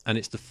Picture, and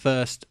it's the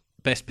first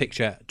Best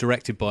Picture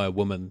directed by a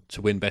woman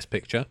to win Best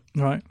Picture.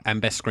 Right.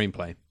 And Best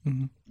Screenplay.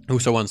 Mm-hmm.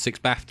 Also won 6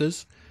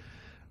 BAFTAs.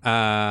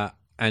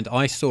 And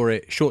I saw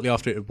it shortly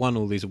after it had won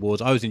all these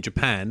awards. I was in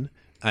Japan,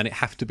 and it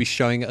happened to be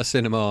showing at a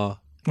cinema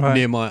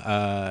near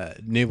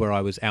where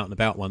I was out and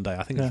about one day.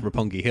 I think it's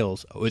Roppongi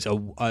Hills.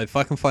 If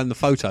I can find the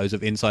photos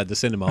of inside the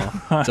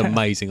cinema, it's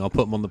amazing. I'll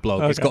put them on the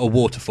blog. Okay. It's got a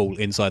waterfall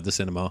inside the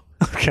cinema.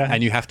 Okay.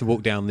 And you have to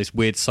walk down this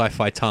weird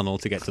sci-fi tunnel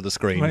to get to the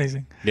screen.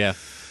 Amazing. Yeah.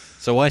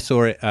 So I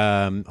saw it.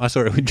 I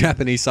saw it with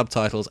Japanese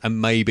subtitles and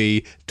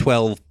maybe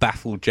 12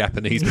 baffled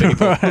Japanese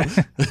people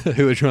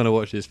who were trying to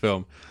watch this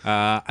film,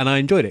 and I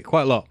enjoyed it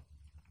quite a lot.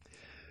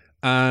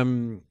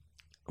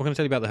 I'm going to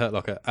tell you about The Hurt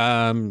Locker.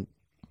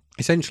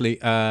 Essentially,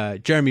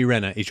 Jeremy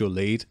Renner is your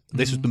lead.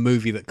 This was the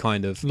movie that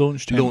kind of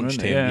launched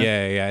him.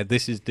 Yeah.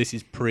 This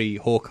is pre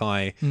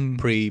Hawkeye,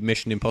 pre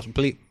Mission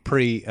Impossible,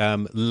 pre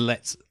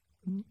let's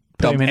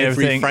dump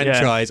every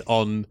franchise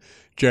on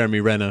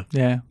Jeremy Renner.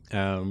 Yeah.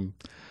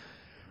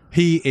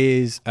 He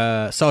is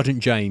Sergeant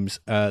James,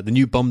 the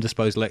new bomb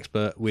disposal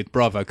expert with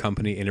Bravo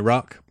Company in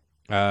Iraq,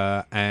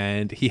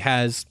 and he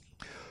has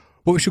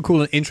what we should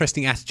call an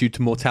interesting attitude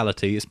to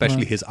mortality,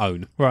 especially his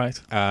own. Right.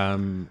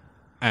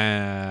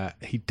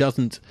 He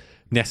doesn't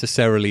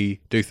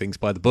necessarily do things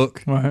by the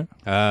book, right.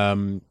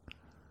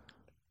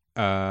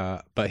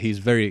 But he's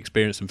very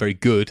experienced and very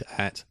good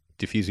at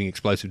diffusing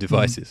explosive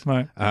devices.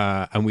 Right.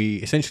 And we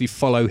essentially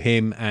follow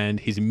him and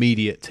his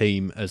immediate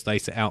team as they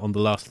set out on the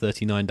last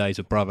 39 days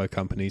of Bravo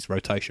Company's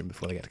rotation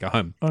before they get to go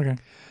home. Okay.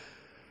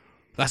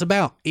 That's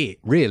about it,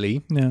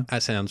 really. Yeah.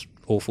 That sounds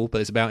awful,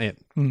 but it's about it.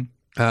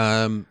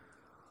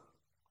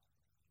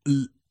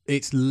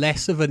 It's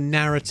less of a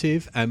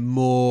narrative and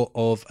more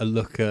of a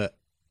look at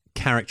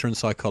character and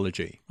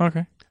psychology.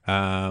 Okay.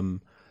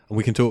 And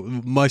we can talk.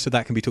 Most of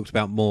that can be talked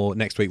about more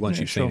next week once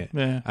you've seen it.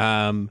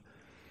 Yeah.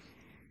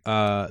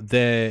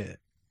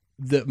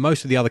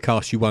 Most of the other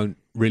cast you won't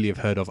really have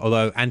heard of.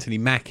 Although Anthony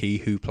Mackie,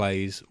 who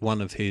plays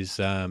one of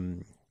his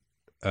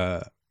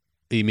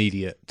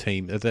immediate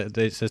team,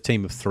 there's a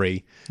team of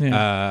 3.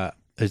 Yeah.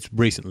 Has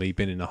recently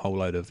been in a whole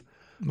load of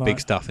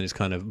big stuff and is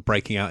kind of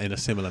breaking out in a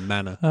similar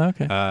manner. Oh,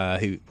 okay.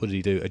 What did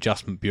he do?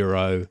 Adjustment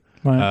Bureau.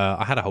 Right.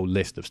 I had a whole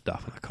list of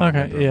stuff. And I can't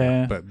remember.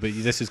 Yeah. But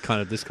this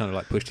kind of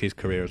like pushed his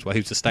career as well.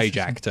 He was a stage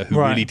actor who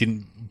really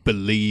didn't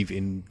believe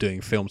in doing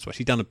films.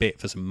 He'd done a bit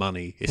for some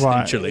money,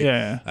 essentially.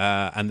 Right.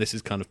 Yeah. And this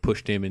has kind of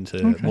pushed him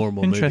into more and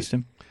more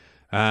Interesting.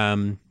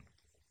 movies.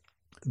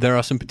 There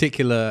are some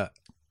particular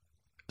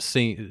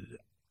scenes.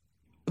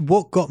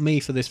 What got me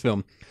for this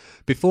film,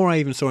 before I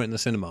even saw it in the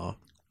cinema,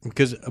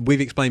 because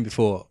we've explained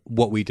before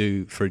what we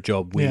do for a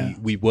job. We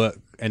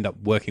end up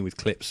working with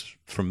clips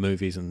from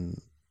movies and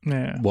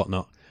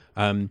whatnot.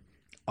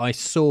 I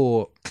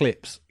saw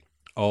clips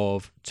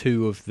of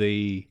 2 of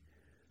the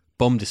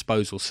bomb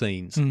disposal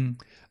scenes, and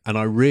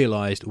I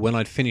realised when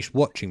I'd finished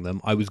watching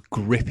them, I was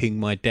gripping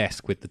my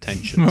desk with the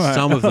tension. Right.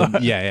 Some of them,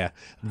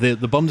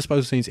 the bomb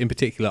disposal scenes in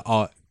particular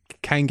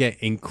can get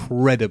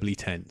incredibly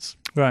tense.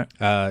 Right.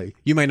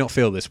 You may not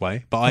feel this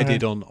way, but I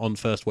did on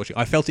first watching.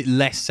 I felt it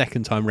less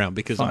second time round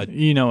because I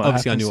knew what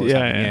obviously happens. I knew what was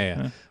happening.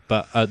 Yeah.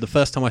 But the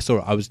first time I saw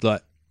it, I was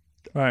like,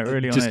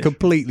 really on just edge.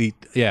 completely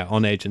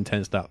on edge and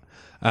tensed up.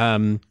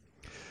 We'll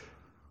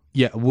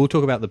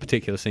talk about the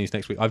particular scenes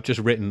next week. I've just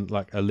written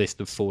like a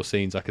list of 4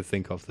 scenes I could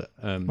think of that.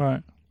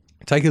 Right.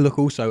 Take a look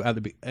also at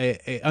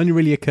it only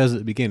really occurs at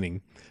the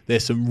beginning.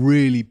 There's some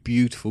really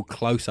beautiful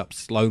close-up,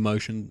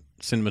 slow-motion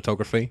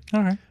cinematography.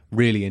 Okay.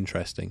 Really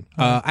interesting.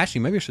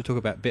 Actually, maybe I should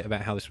talk a bit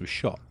about how this was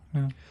shot.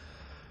 Yeah.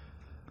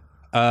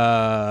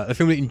 They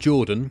filmed it in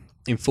Jordan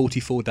in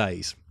 44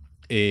 days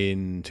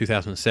in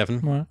 2007.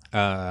 Right.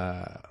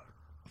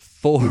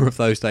 4 of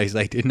those days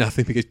they did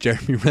nothing because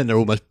Jeremy Renner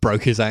almost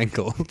broke his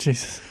ankle.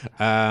 Jesus.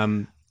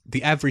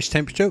 The average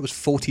temperature was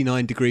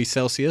 49 degrees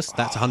Celsius.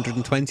 That's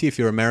 120 if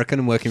you're American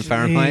and work in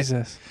Fahrenheit.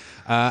 Jesus.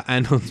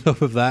 And on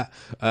top of that,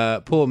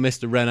 poor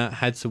Mr. Renner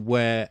had to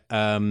wear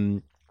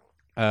a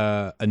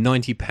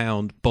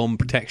 90-pound bomb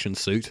protection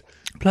suit.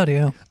 Bloody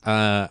hell.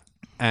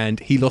 and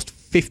he lost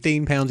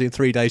 15 pounds in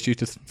 3 days due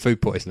to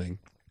food poisoning.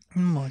 Oh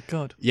my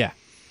God. Yeah.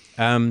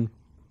 It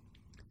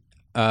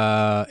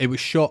was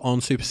shot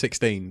on Super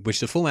 16, which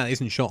the format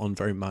isn't shot on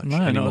very much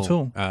No, anymore. not at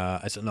all.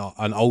 It's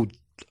an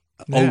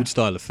old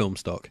style of film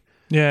stock.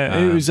 Yeah,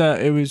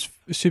 it was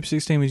Super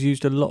 16 was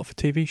used a lot for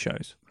TV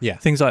shows. Yeah.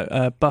 Things like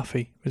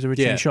Buffy was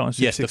originally shot on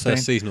Super yes, 16. the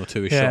first season or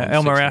two is shot Yeah, on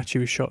El 16. Mariachi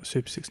was shot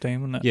Super 16,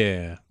 wasn't it?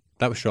 Yeah,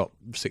 that was shot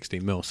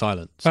 16mm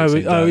silent. Yeah, Super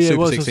it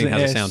was, 16 wasn't it?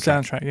 has Yeah, a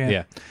soundtrack.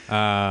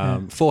 yeah.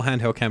 4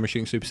 handheld cameras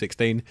shooting Super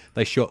 16.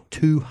 They shot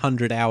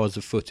 200 hours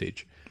of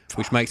footage,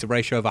 which makes a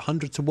ratio of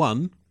 100 to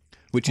 1,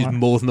 which is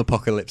more than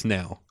Apocalypse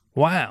Now.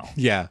 Wow.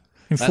 Yeah.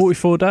 In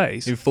 44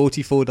 days? In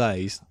 44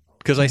 days.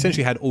 Because they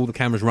essentially had all the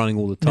cameras running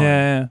all the time.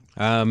 Yeah.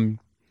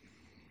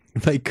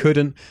 They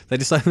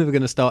decided they were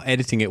going to start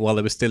editing it while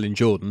they were still in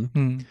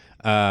Jordan.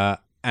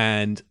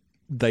 And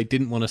they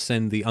didn't want to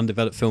send the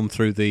undeveloped film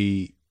through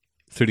the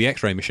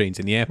X-ray machines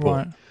in the airport.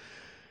 Right.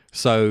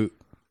 So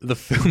the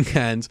film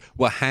cans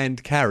were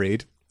hand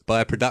carried by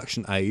a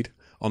production aide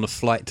on a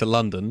flight to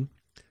London,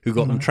 who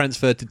got them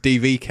transferred to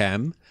DV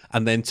Cam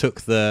and then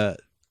took the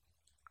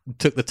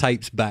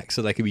tapes back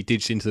so they could be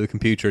ditched into the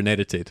computer and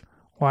edited.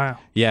 Wow.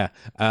 Yeah,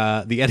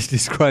 the editor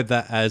described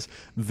that as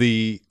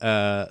the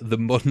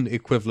modern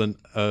equivalent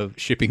of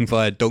shipping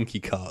via donkey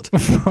cart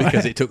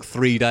because it took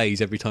 3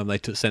 days every time they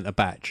sent a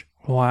batch.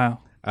 Wow.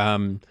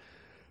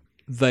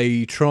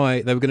 They were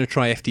going to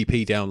try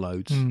FTP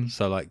downloads,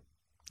 so like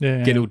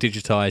get it all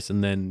digitized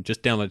and then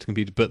just download to the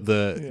computer. But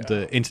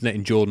the internet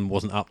in Jordan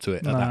wasn't up to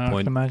it at that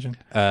point. I can imagine.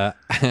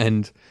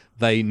 And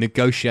they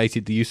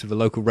negotiated the use of a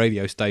local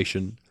radio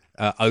station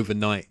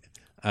overnight.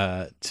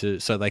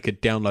 So they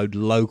could download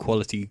low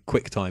quality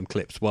QuickTime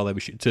clips while they were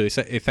to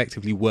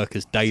effectively work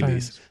as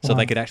dailies, so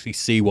they could actually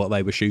see what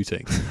they were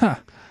shooting.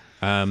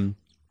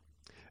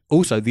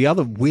 Also, the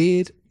other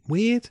weird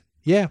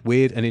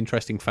and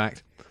interesting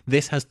fact: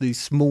 this has the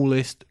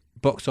smallest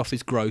box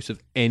office gross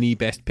of any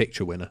Best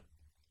Picture winner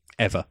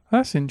ever.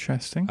 That's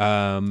interesting.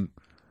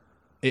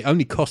 It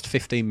only cost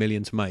 15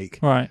 million to make,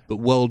 right? But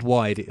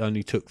worldwide, it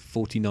only took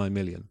 49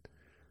 million.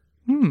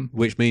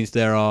 Which means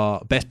there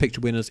are Best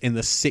Picture winners in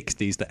the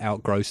 60s that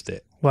outgrossed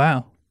it.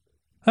 Wow.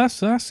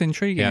 That's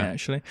intriguing,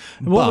 actually.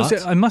 What was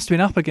it? It must have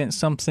been up against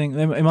something.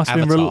 It must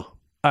have been... Oh,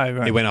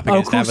 right. It went up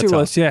against Avatar. Of course it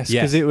was, yes,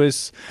 because it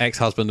was...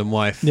 Ex-husband and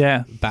wife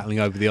battling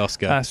over the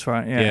Oscar. That's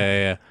right, yeah.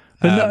 Yeah.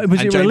 But was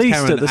it James released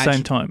Cameron at the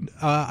same time?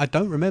 I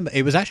don't remember.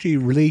 It was actually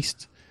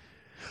released...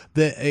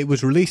 It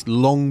was released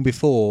long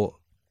before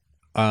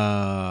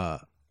the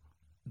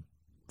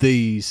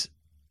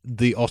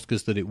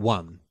Oscars that it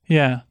won.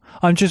 Yeah,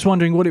 I'm just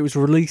wondering what it was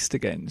released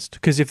against.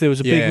 Because if there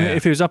was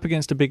if it was up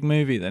against a big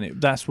movie, then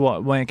that's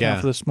what when it came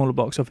for the smaller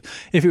box office.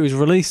 If it was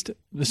released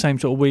the same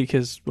sort of week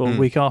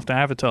week after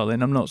Avatar,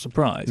 then I'm not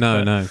surprised.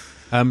 No.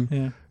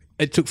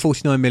 It took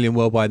 49 million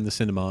worldwide in the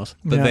cinemas,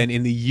 but then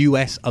in the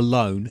US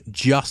alone,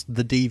 just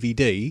the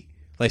DVD,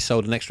 they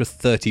sold an extra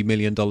 $30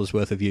 million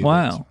worth of units.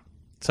 Wow!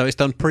 So it's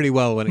done pretty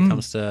well when it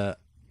comes to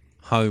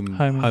home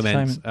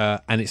ends,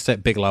 and it's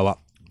set Bigelow up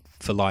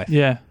for life.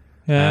 Yeah.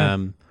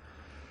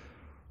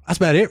 That's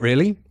about it,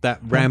 really. That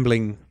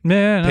rambling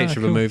pitch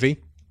of a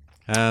movie.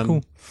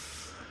 Cool.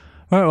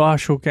 Right, well, I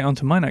shall get on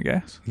to mine, I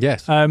guess.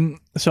 Yes.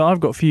 So I've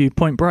got for you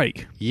Point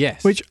Break.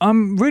 Yes. Which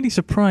I'm really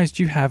surprised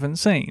you haven't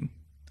seen.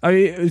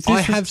 I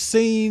have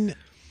seen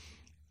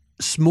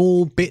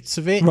small bits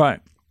of it.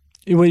 Right.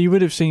 Well, you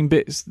would have seen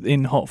bits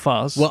in Hot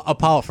Fuzz. Well,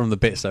 apart from the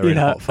bits that are in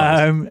Hot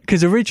Fuzz.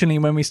 Because originally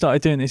when we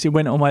started doing this, it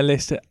went on my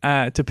list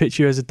to pitch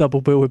you as a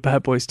double bill with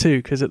Bad Boys 2,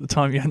 because at the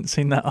time you hadn't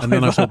seen that And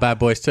then I saw Bad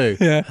Boys 2.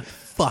 Yeah.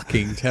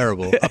 Fucking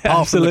terrible.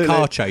 Apart from the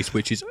car chase,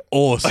 which is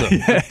awesome.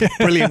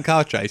 Brilliant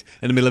car chase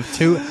in the middle of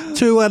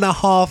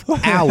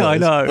 2.5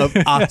 hours of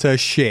utter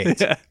shit.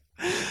 Yeah.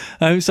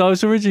 So I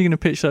was originally going to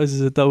pitch those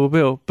as a double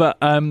bill, but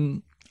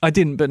I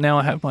didn't. But now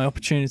I have my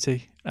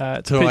opportunity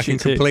to so pitch I can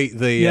complete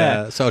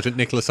the Sergeant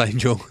Nicholas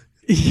Angel.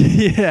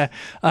 Yeah.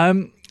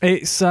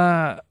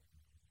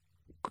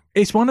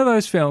 It's one of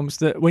those films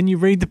that when you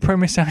read the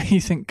premise out, you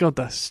think, God,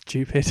 that's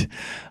stupid.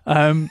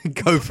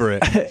 Go for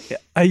it.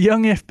 A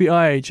young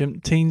FBI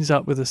agent teams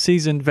up with a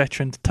seasoned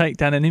veteran to take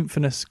down an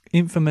infamous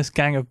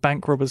gang of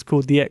bank robbers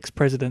called the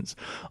Ex-Presidents.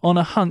 On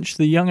a hunch,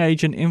 the young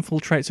agent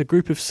infiltrates a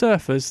group of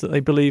surfers that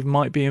they believe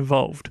might be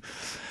involved.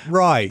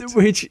 Right.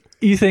 Which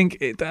you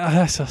think,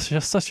 that's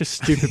just such a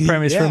stupid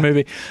premise for a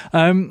movie.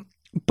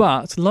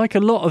 But like a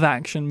lot of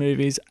action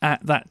movies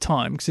at that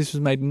time, because this was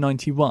made in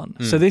 91,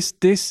 so this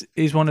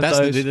is one of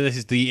those.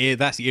 That's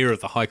the era of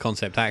the high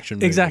concept action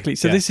movie. Exactly.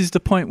 So this is the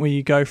point where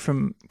you go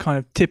from kind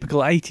of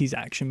typical 80s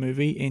action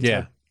movie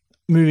into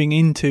moving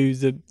into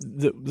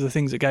the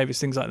things that gave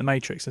us things like The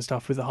Matrix and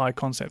stuff with the high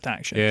concept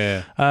action.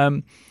 Yeah.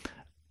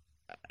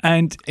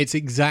 And it's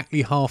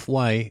exactly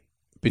halfway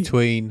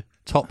between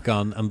Top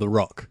Gun and The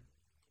Rock.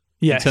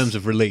 Yes. In terms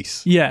of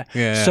release. Yeah.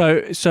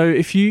 So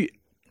if you.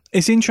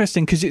 It's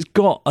interesting because it's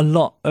got a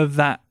lot of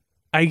that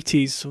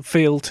 80s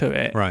feel to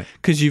it. Right.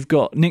 Because you've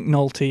got Nick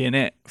Nolte in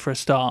it for a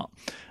start.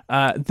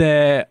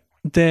 There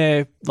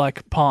they're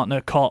like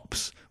partner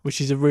cops, which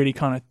is a really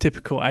kind of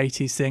typical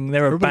 80s thing.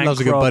 There are Everybody bank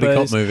loves a good buddy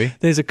robbers. cop movie.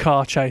 There's a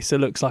car chase that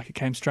looks like it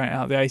came straight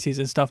out of the 80s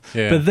and stuff.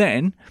 Yeah. But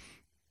then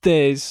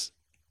there's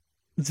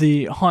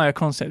the higher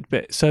concept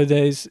bit. So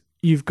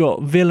you've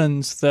got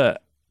villains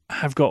that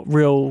have got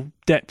real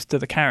depth to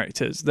the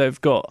characters. They've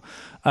got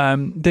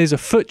there's a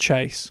foot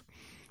chase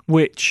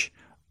which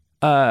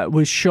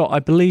was shot, I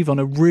believe, on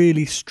a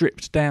really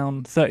stripped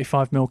down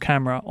 35mm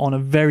camera on a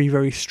very,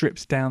 very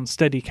stripped down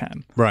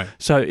Steadicam. Right.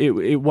 So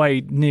it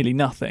weighed nearly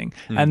nothing,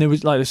 and there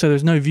was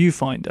there's no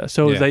viewfinder.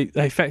 So they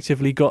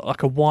effectively got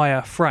like a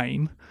wire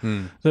frame.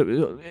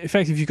 That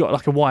effectively, you got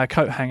like a wire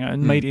coat hanger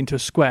and made it into a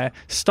square,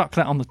 stuck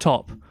that on the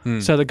top.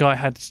 So the guy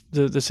had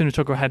the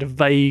cinematographer had a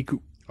vague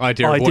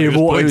idea of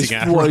what he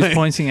was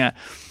pointing at.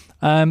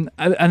 And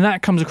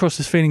that comes across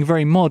as feeling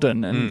very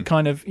modern and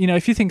kind of,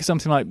 if you think of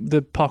something like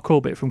the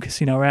parkour bit from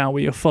Casino Royale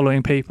where you're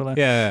following people.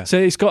 And, so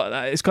it's got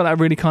that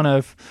really kind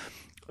of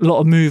lot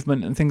of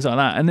movement and things like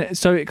that. And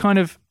so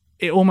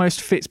it almost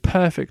fits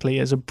perfectly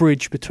as a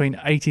bridge between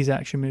 80s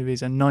action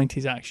movies and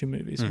 90s action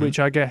movies, which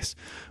I guess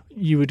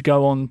you would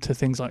go on to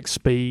things like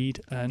Speed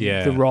and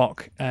The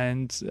Rock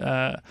and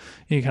kind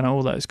of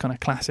all those kind of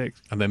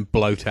classics. And then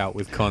bloat out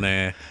with Con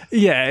Air.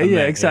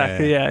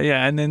 Exactly.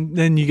 And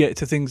then you get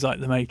to things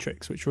like The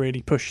Matrix, which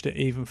really pushed it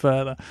even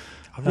further.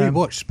 I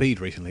rewatched Speed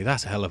recently.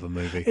 That's a hell of a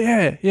movie.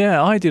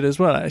 Yeah, I did as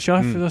well,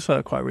 actually. I saw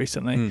it quite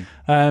recently.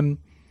 But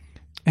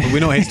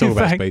we're not here to talk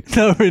about Speed.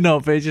 No, we're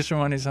not, but it just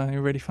reminded me of something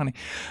really funny.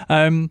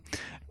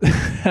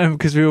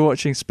 Because we were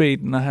watching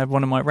Speed and I had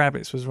one of my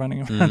rabbits was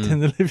running around in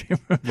the living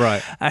room.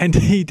 Right. And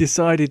he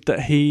decided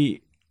that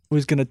he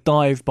was going to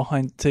dive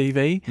behind the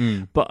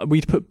TV, but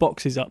we'd put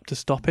boxes up to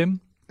stop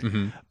him.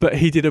 Mm-hmm. But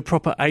he did a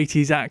proper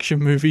 80s action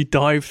movie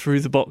dive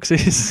through the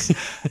boxes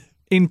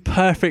in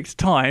perfect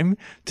time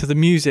to the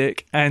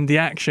music and the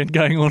action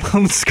going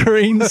on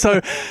screen.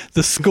 So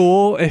the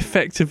score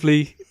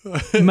effectively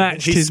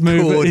matched his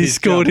movement. He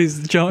scored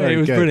his jump. It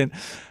was brilliant.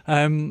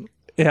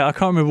 I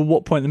can't remember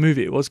what point in the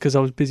movie it was because I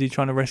was busy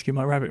trying to rescue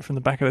my rabbit from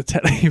the back of the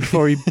telly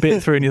before he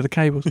bit through any of the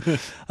cables.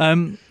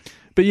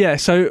 But yeah,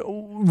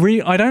 so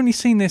I'd actually only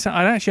seen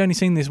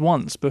this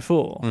once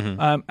before,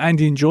 and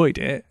enjoyed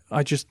it.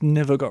 I just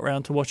never got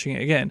around to watching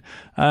it again.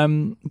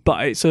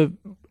 But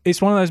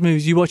it's one of those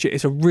movies you watch it.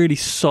 It's a really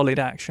solid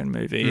action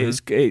movie.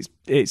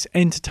 It's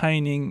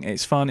entertaining.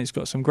 It's fun. It's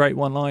got some great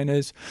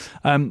one-liners.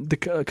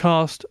 The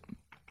cast,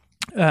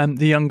 the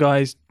young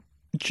guys,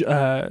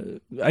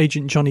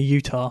 Agent Johnny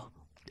Utah.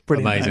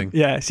 Brilliant. Amazing.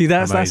 Name. Yeah, see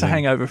that's a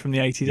hangover from the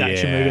 80s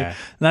action movie. And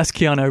that's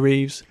Keanu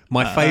Reeves.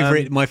 My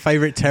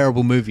favorite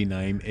terrible movie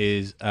name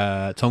is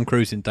Tom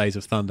Cruise in Days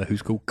of Thunder,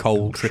 who's called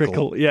Cole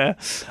Trickle. Yeah.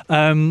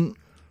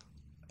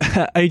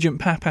 Agent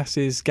Papas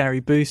is Gary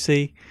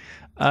Busey.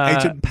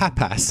 Agent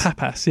Papas?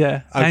 Papas,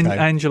 yeah. Okay.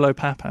 Angelo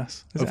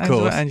Papas. Is of it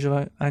course.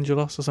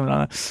 Angelos or something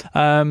like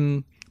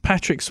that.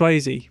 Patrick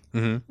Swayze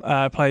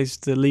plays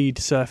the lead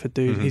surfer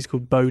dude. He's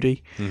called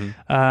Bodie.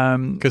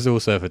 Because all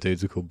surfer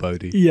dudes are called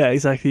Bodie. Yeah,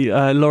 exactly.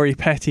 Laurie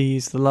Petty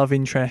is the love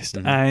interest,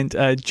 and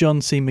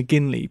John C.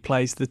 McGinley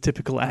plays the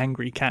typical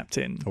angry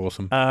captain.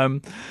 Awesome.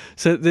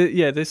 So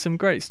there's some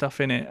great stuff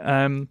in it.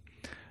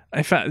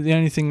 In fact, the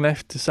only thing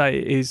left to say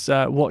is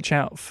watch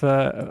out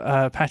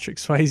for Patrick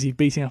Swayze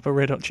beating up a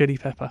Red Hot Chili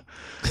Pepper.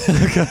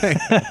 Okay.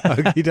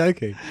 Okie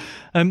dokie.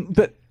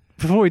 But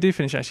before we do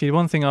finish, actually,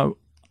 one thing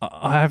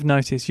I have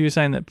noticed, you were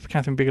saying that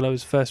Catherine Bigelow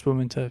was the first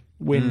woman to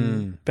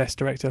win Best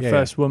Director,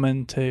 first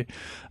woman to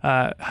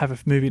have a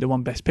movie that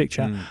won Best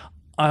Picture.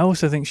 I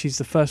also think she's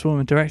the first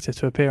woman director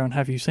to appear on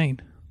Have You Seen?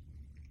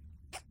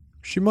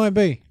 She might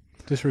be.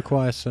 This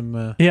requires some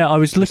I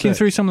was looking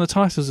through some of the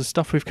titles of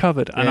stuff we've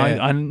covered, and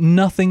I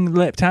nothing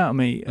leapt out at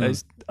me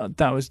as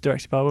that was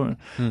directed by a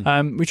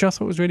woman, which I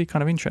thought was really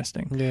kind of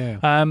interesting. Yeah.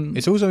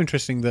 It's also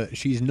interesting that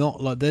she's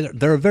not like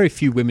there are very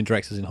few women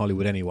directors in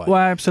Hollywood anyway. Well,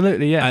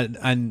 absolutely, yeah.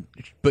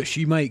 But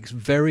she makes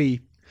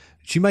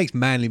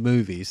manly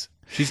movies.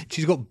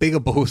 She's got bigger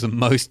balls than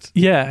most.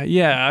 Yeah.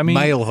 I mean,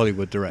 male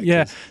Hollywood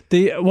directors.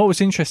 Yeah. What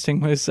was interesting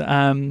was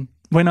when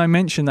I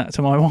mentioned that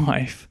to my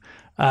wife.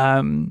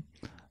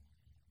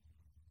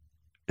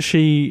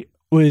 She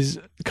was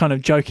kind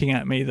of joking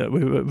at me that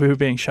we were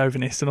being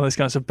chauvinist and all this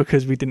kind of stuff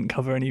because we didn't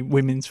cover any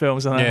women's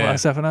films and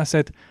that stuff. And I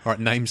said, "All right,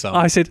 name some."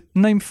 I said,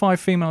 "Name 5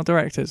 female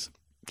directors."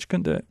 She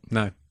couldn't do it.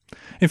 No.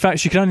 In fact,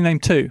 she could only name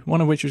 2.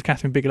 One of which was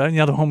Catherine Bigelow, and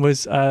the other one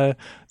was the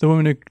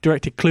woman who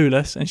directed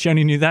Clueless, and she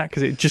only knew that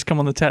because it had just come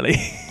on the telly.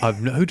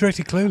 Who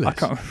directed Clueless? I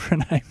can't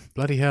remember her name.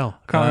 Bloody hell!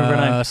 I can't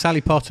remember her name.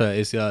 Sally Potter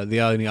is the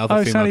only other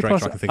female Sally director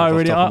Potter. I can think of off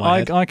the top of my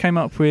head. I came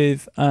up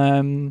with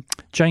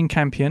Jane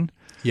Campion.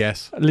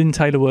 Yes. Lynn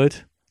Taylor-Wood.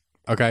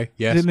 Okay,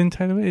 yes. Is it Lynn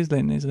Taylor-Wood? It is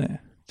Lynn, isn't it?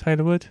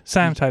 Taylor-Wood?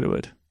 Sam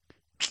Taylor-Wood.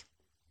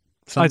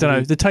 I don't know.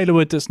 The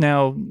Taylor-Wood that's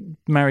now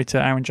married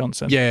to Aaron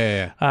Johnson.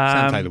 Yeah.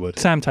 Sam Taylor-Wood.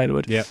 Sam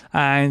Taylor-Wood. Yeah.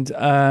 And,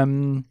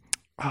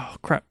 oh,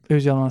 crap.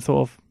 Who's the other one I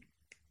thought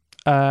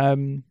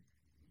of?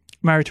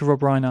 Married to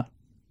Rob Reiner.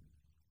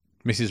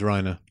 Mrs.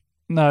 Reiner.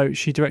 No,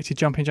 she directed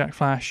Jumping Jack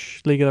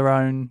Flash, League of Their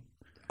Own.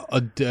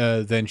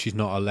 then she's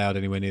not allowed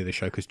anywhere near the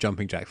show because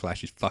Jumping Jack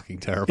Flash is fucking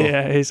terrible.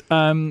 Yeah, it is.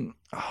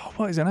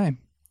 What is her name?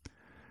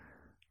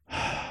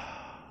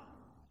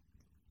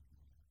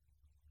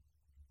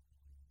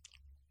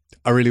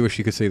 I really wish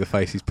you could see the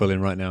face he's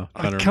pulling right now.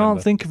 I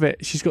can't think of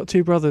it. She's got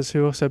two brothers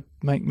who also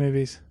make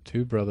movies.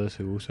 Two brothers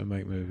who also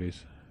make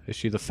movies. Is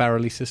she the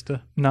Farrelly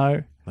sister?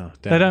 No. Oh,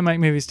 They damn. don't make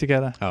movies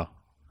together. Oh,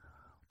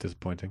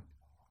 disappointing.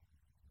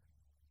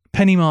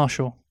 Penny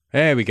Marshall.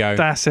 There we go.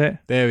 That's it.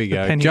 There we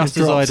go. penny Just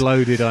has as I'd dropped.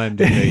 loaded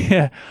IMDb.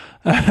 Yeah.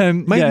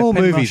 Make yeah, more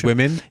Penny movies, Marshall.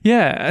 women.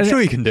 Yeah. I'm sure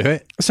you can do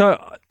it. So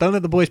Don't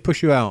let the boys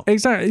push you out.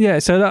 exactly. Yeah.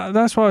 So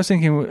that's what I was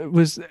thinking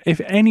was if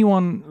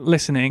anyone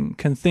listening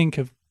can think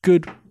of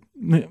good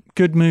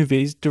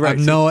movies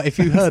directed. If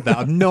you heard that,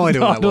 I've no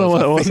idea what I don't know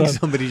that what was. that I was. think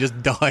somebody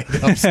just died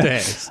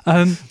upstairs.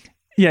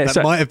 Yeah. That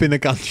So might have been a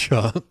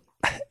gunshot.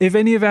 if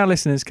any of our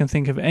listeners can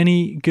think of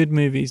any good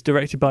movies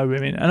directed by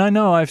women, and I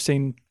know I've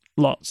seen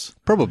lots,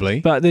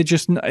 Probably. but it's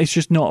just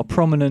not a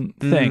prominent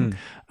thing.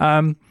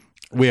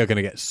 We are going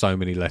to get so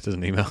many letters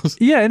and emails.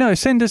 Yeah, no,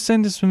 send us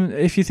some,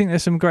 if you think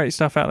there's some great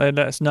stuff out there,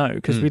 let us know,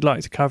 because we'd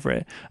like to cover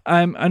it.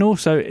 And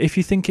also, if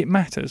you think it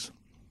matters,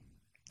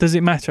 does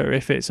it matter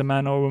if it's a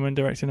man or a woman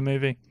directing a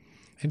movie?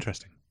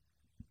 Interesting.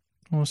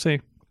 We'll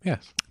see.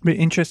 Yes. Be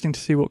interesting to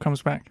see what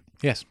comes back.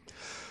 Yes.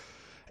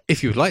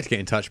 If you would like to get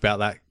in touch about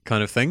that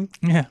kind of thing,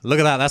 Yeah. look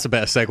at that. That's a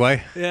better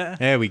segue. Yeah.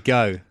 There we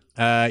go.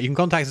 You can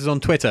contact us on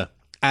Twitter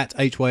at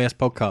HYS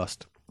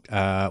Podcast.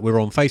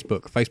 We're on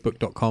Facebook,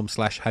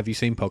 facebook.com/Have You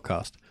Seen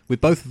Podcast. With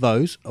both of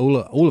those,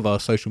 all of our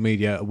social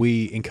media,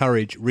 we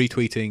encourage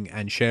retweeting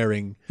and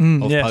sharing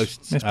of yes.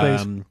 posts. Yes,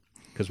 please.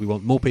 Because we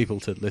want more people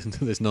to listen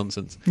to this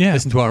nonsense. Yeah.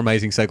 Listen to our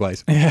amazing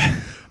segues.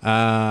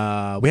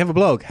 Yeah. We have a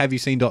blog,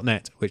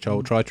 haveyouseen.net, which I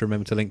will try to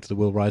remember to link to the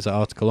Will Reiser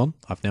article on.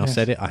 I've now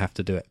said it. I have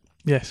to do it.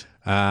 Yes.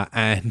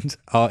 And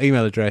our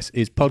email address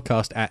is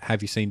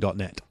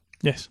podcast@haveyouseen.net.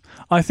 Yes.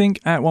 I think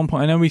at one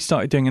point, I know we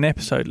started doing an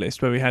episode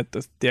list where we had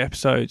the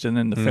episodes and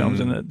then the films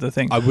and the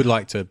thing. I would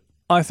like to.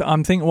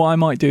 I'm thinking what I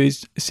might do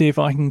is see if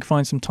I can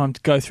find some time to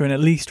go through and at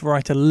least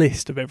write a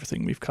list of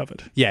everything we've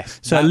covered.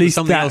 Yes. So that at was least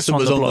something that's else that on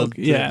was the on blog.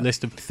 the Yeah.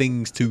 list of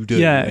things to do.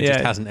 Yeah, It yeah.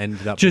 just hasn't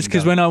ended up. Just being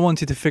because done. when I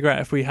wanted to figure out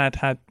if we had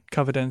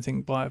covered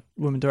anything by a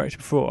woman director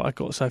before, I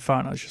got so far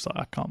and I was just like,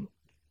 I can't.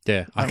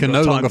 Yeah, I haven't can got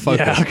no time. longer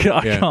focus. Yeah, I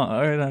can't. Yeah.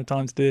 I don't have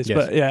time to do this. Yes.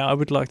 But yeah, I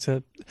would like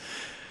to,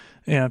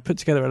 put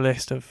together a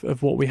list of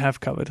what we have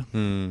covered,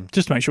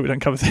 just to make sure we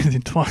don't cover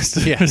anything twice.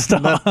 Yeah, To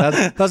start.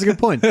 that's a good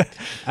point.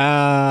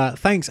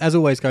 Thanks, as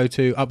always, go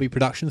to Upbeat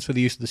Productions for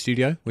the use of the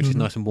studio, which is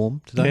nice and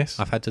warm today. Yes.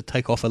 I've had to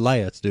take off a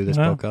layer to do this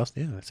Wow. podcast.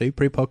 Yeah, see,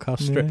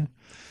 pre-podcast strip. Yeah.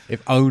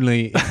 If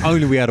only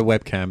we had a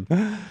webcam.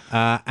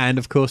 And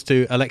of course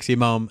to Alexia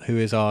Malm, who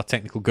is our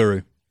technical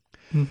guru.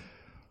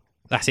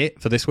 That's it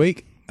for this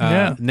week.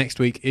 Yeah. Next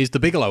week is the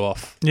Bigelow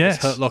off. Yes.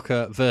 It's Hurt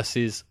Locker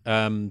versus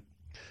Point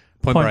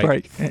Point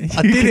Break. Break.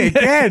 I did it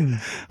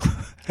again.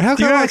 How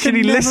Do you come I actually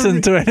can never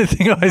listen to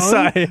anything I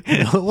say?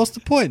 No, what's the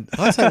point?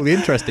 I say all the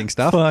interesting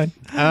stuff. Fine.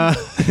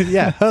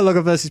 Yeah, Hurt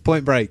Locker versus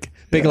Point Break.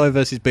 Bigelow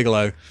versus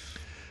Bigelow.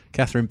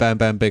 Catherine Bam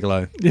Bam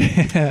Bigelow.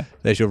 Yeah.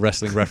 There's your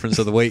wrestling reference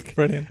of the week.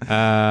 Brilliant.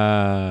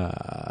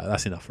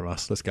 That's enough from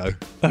us. Let's go.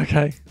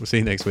 Okay. We'll see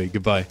you next week.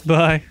 Goodbye.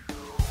 Bye.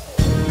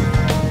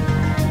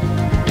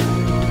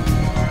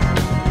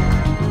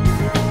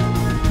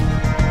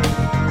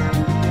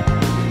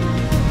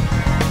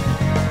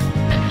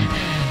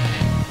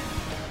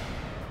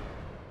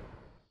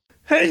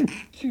 Hey.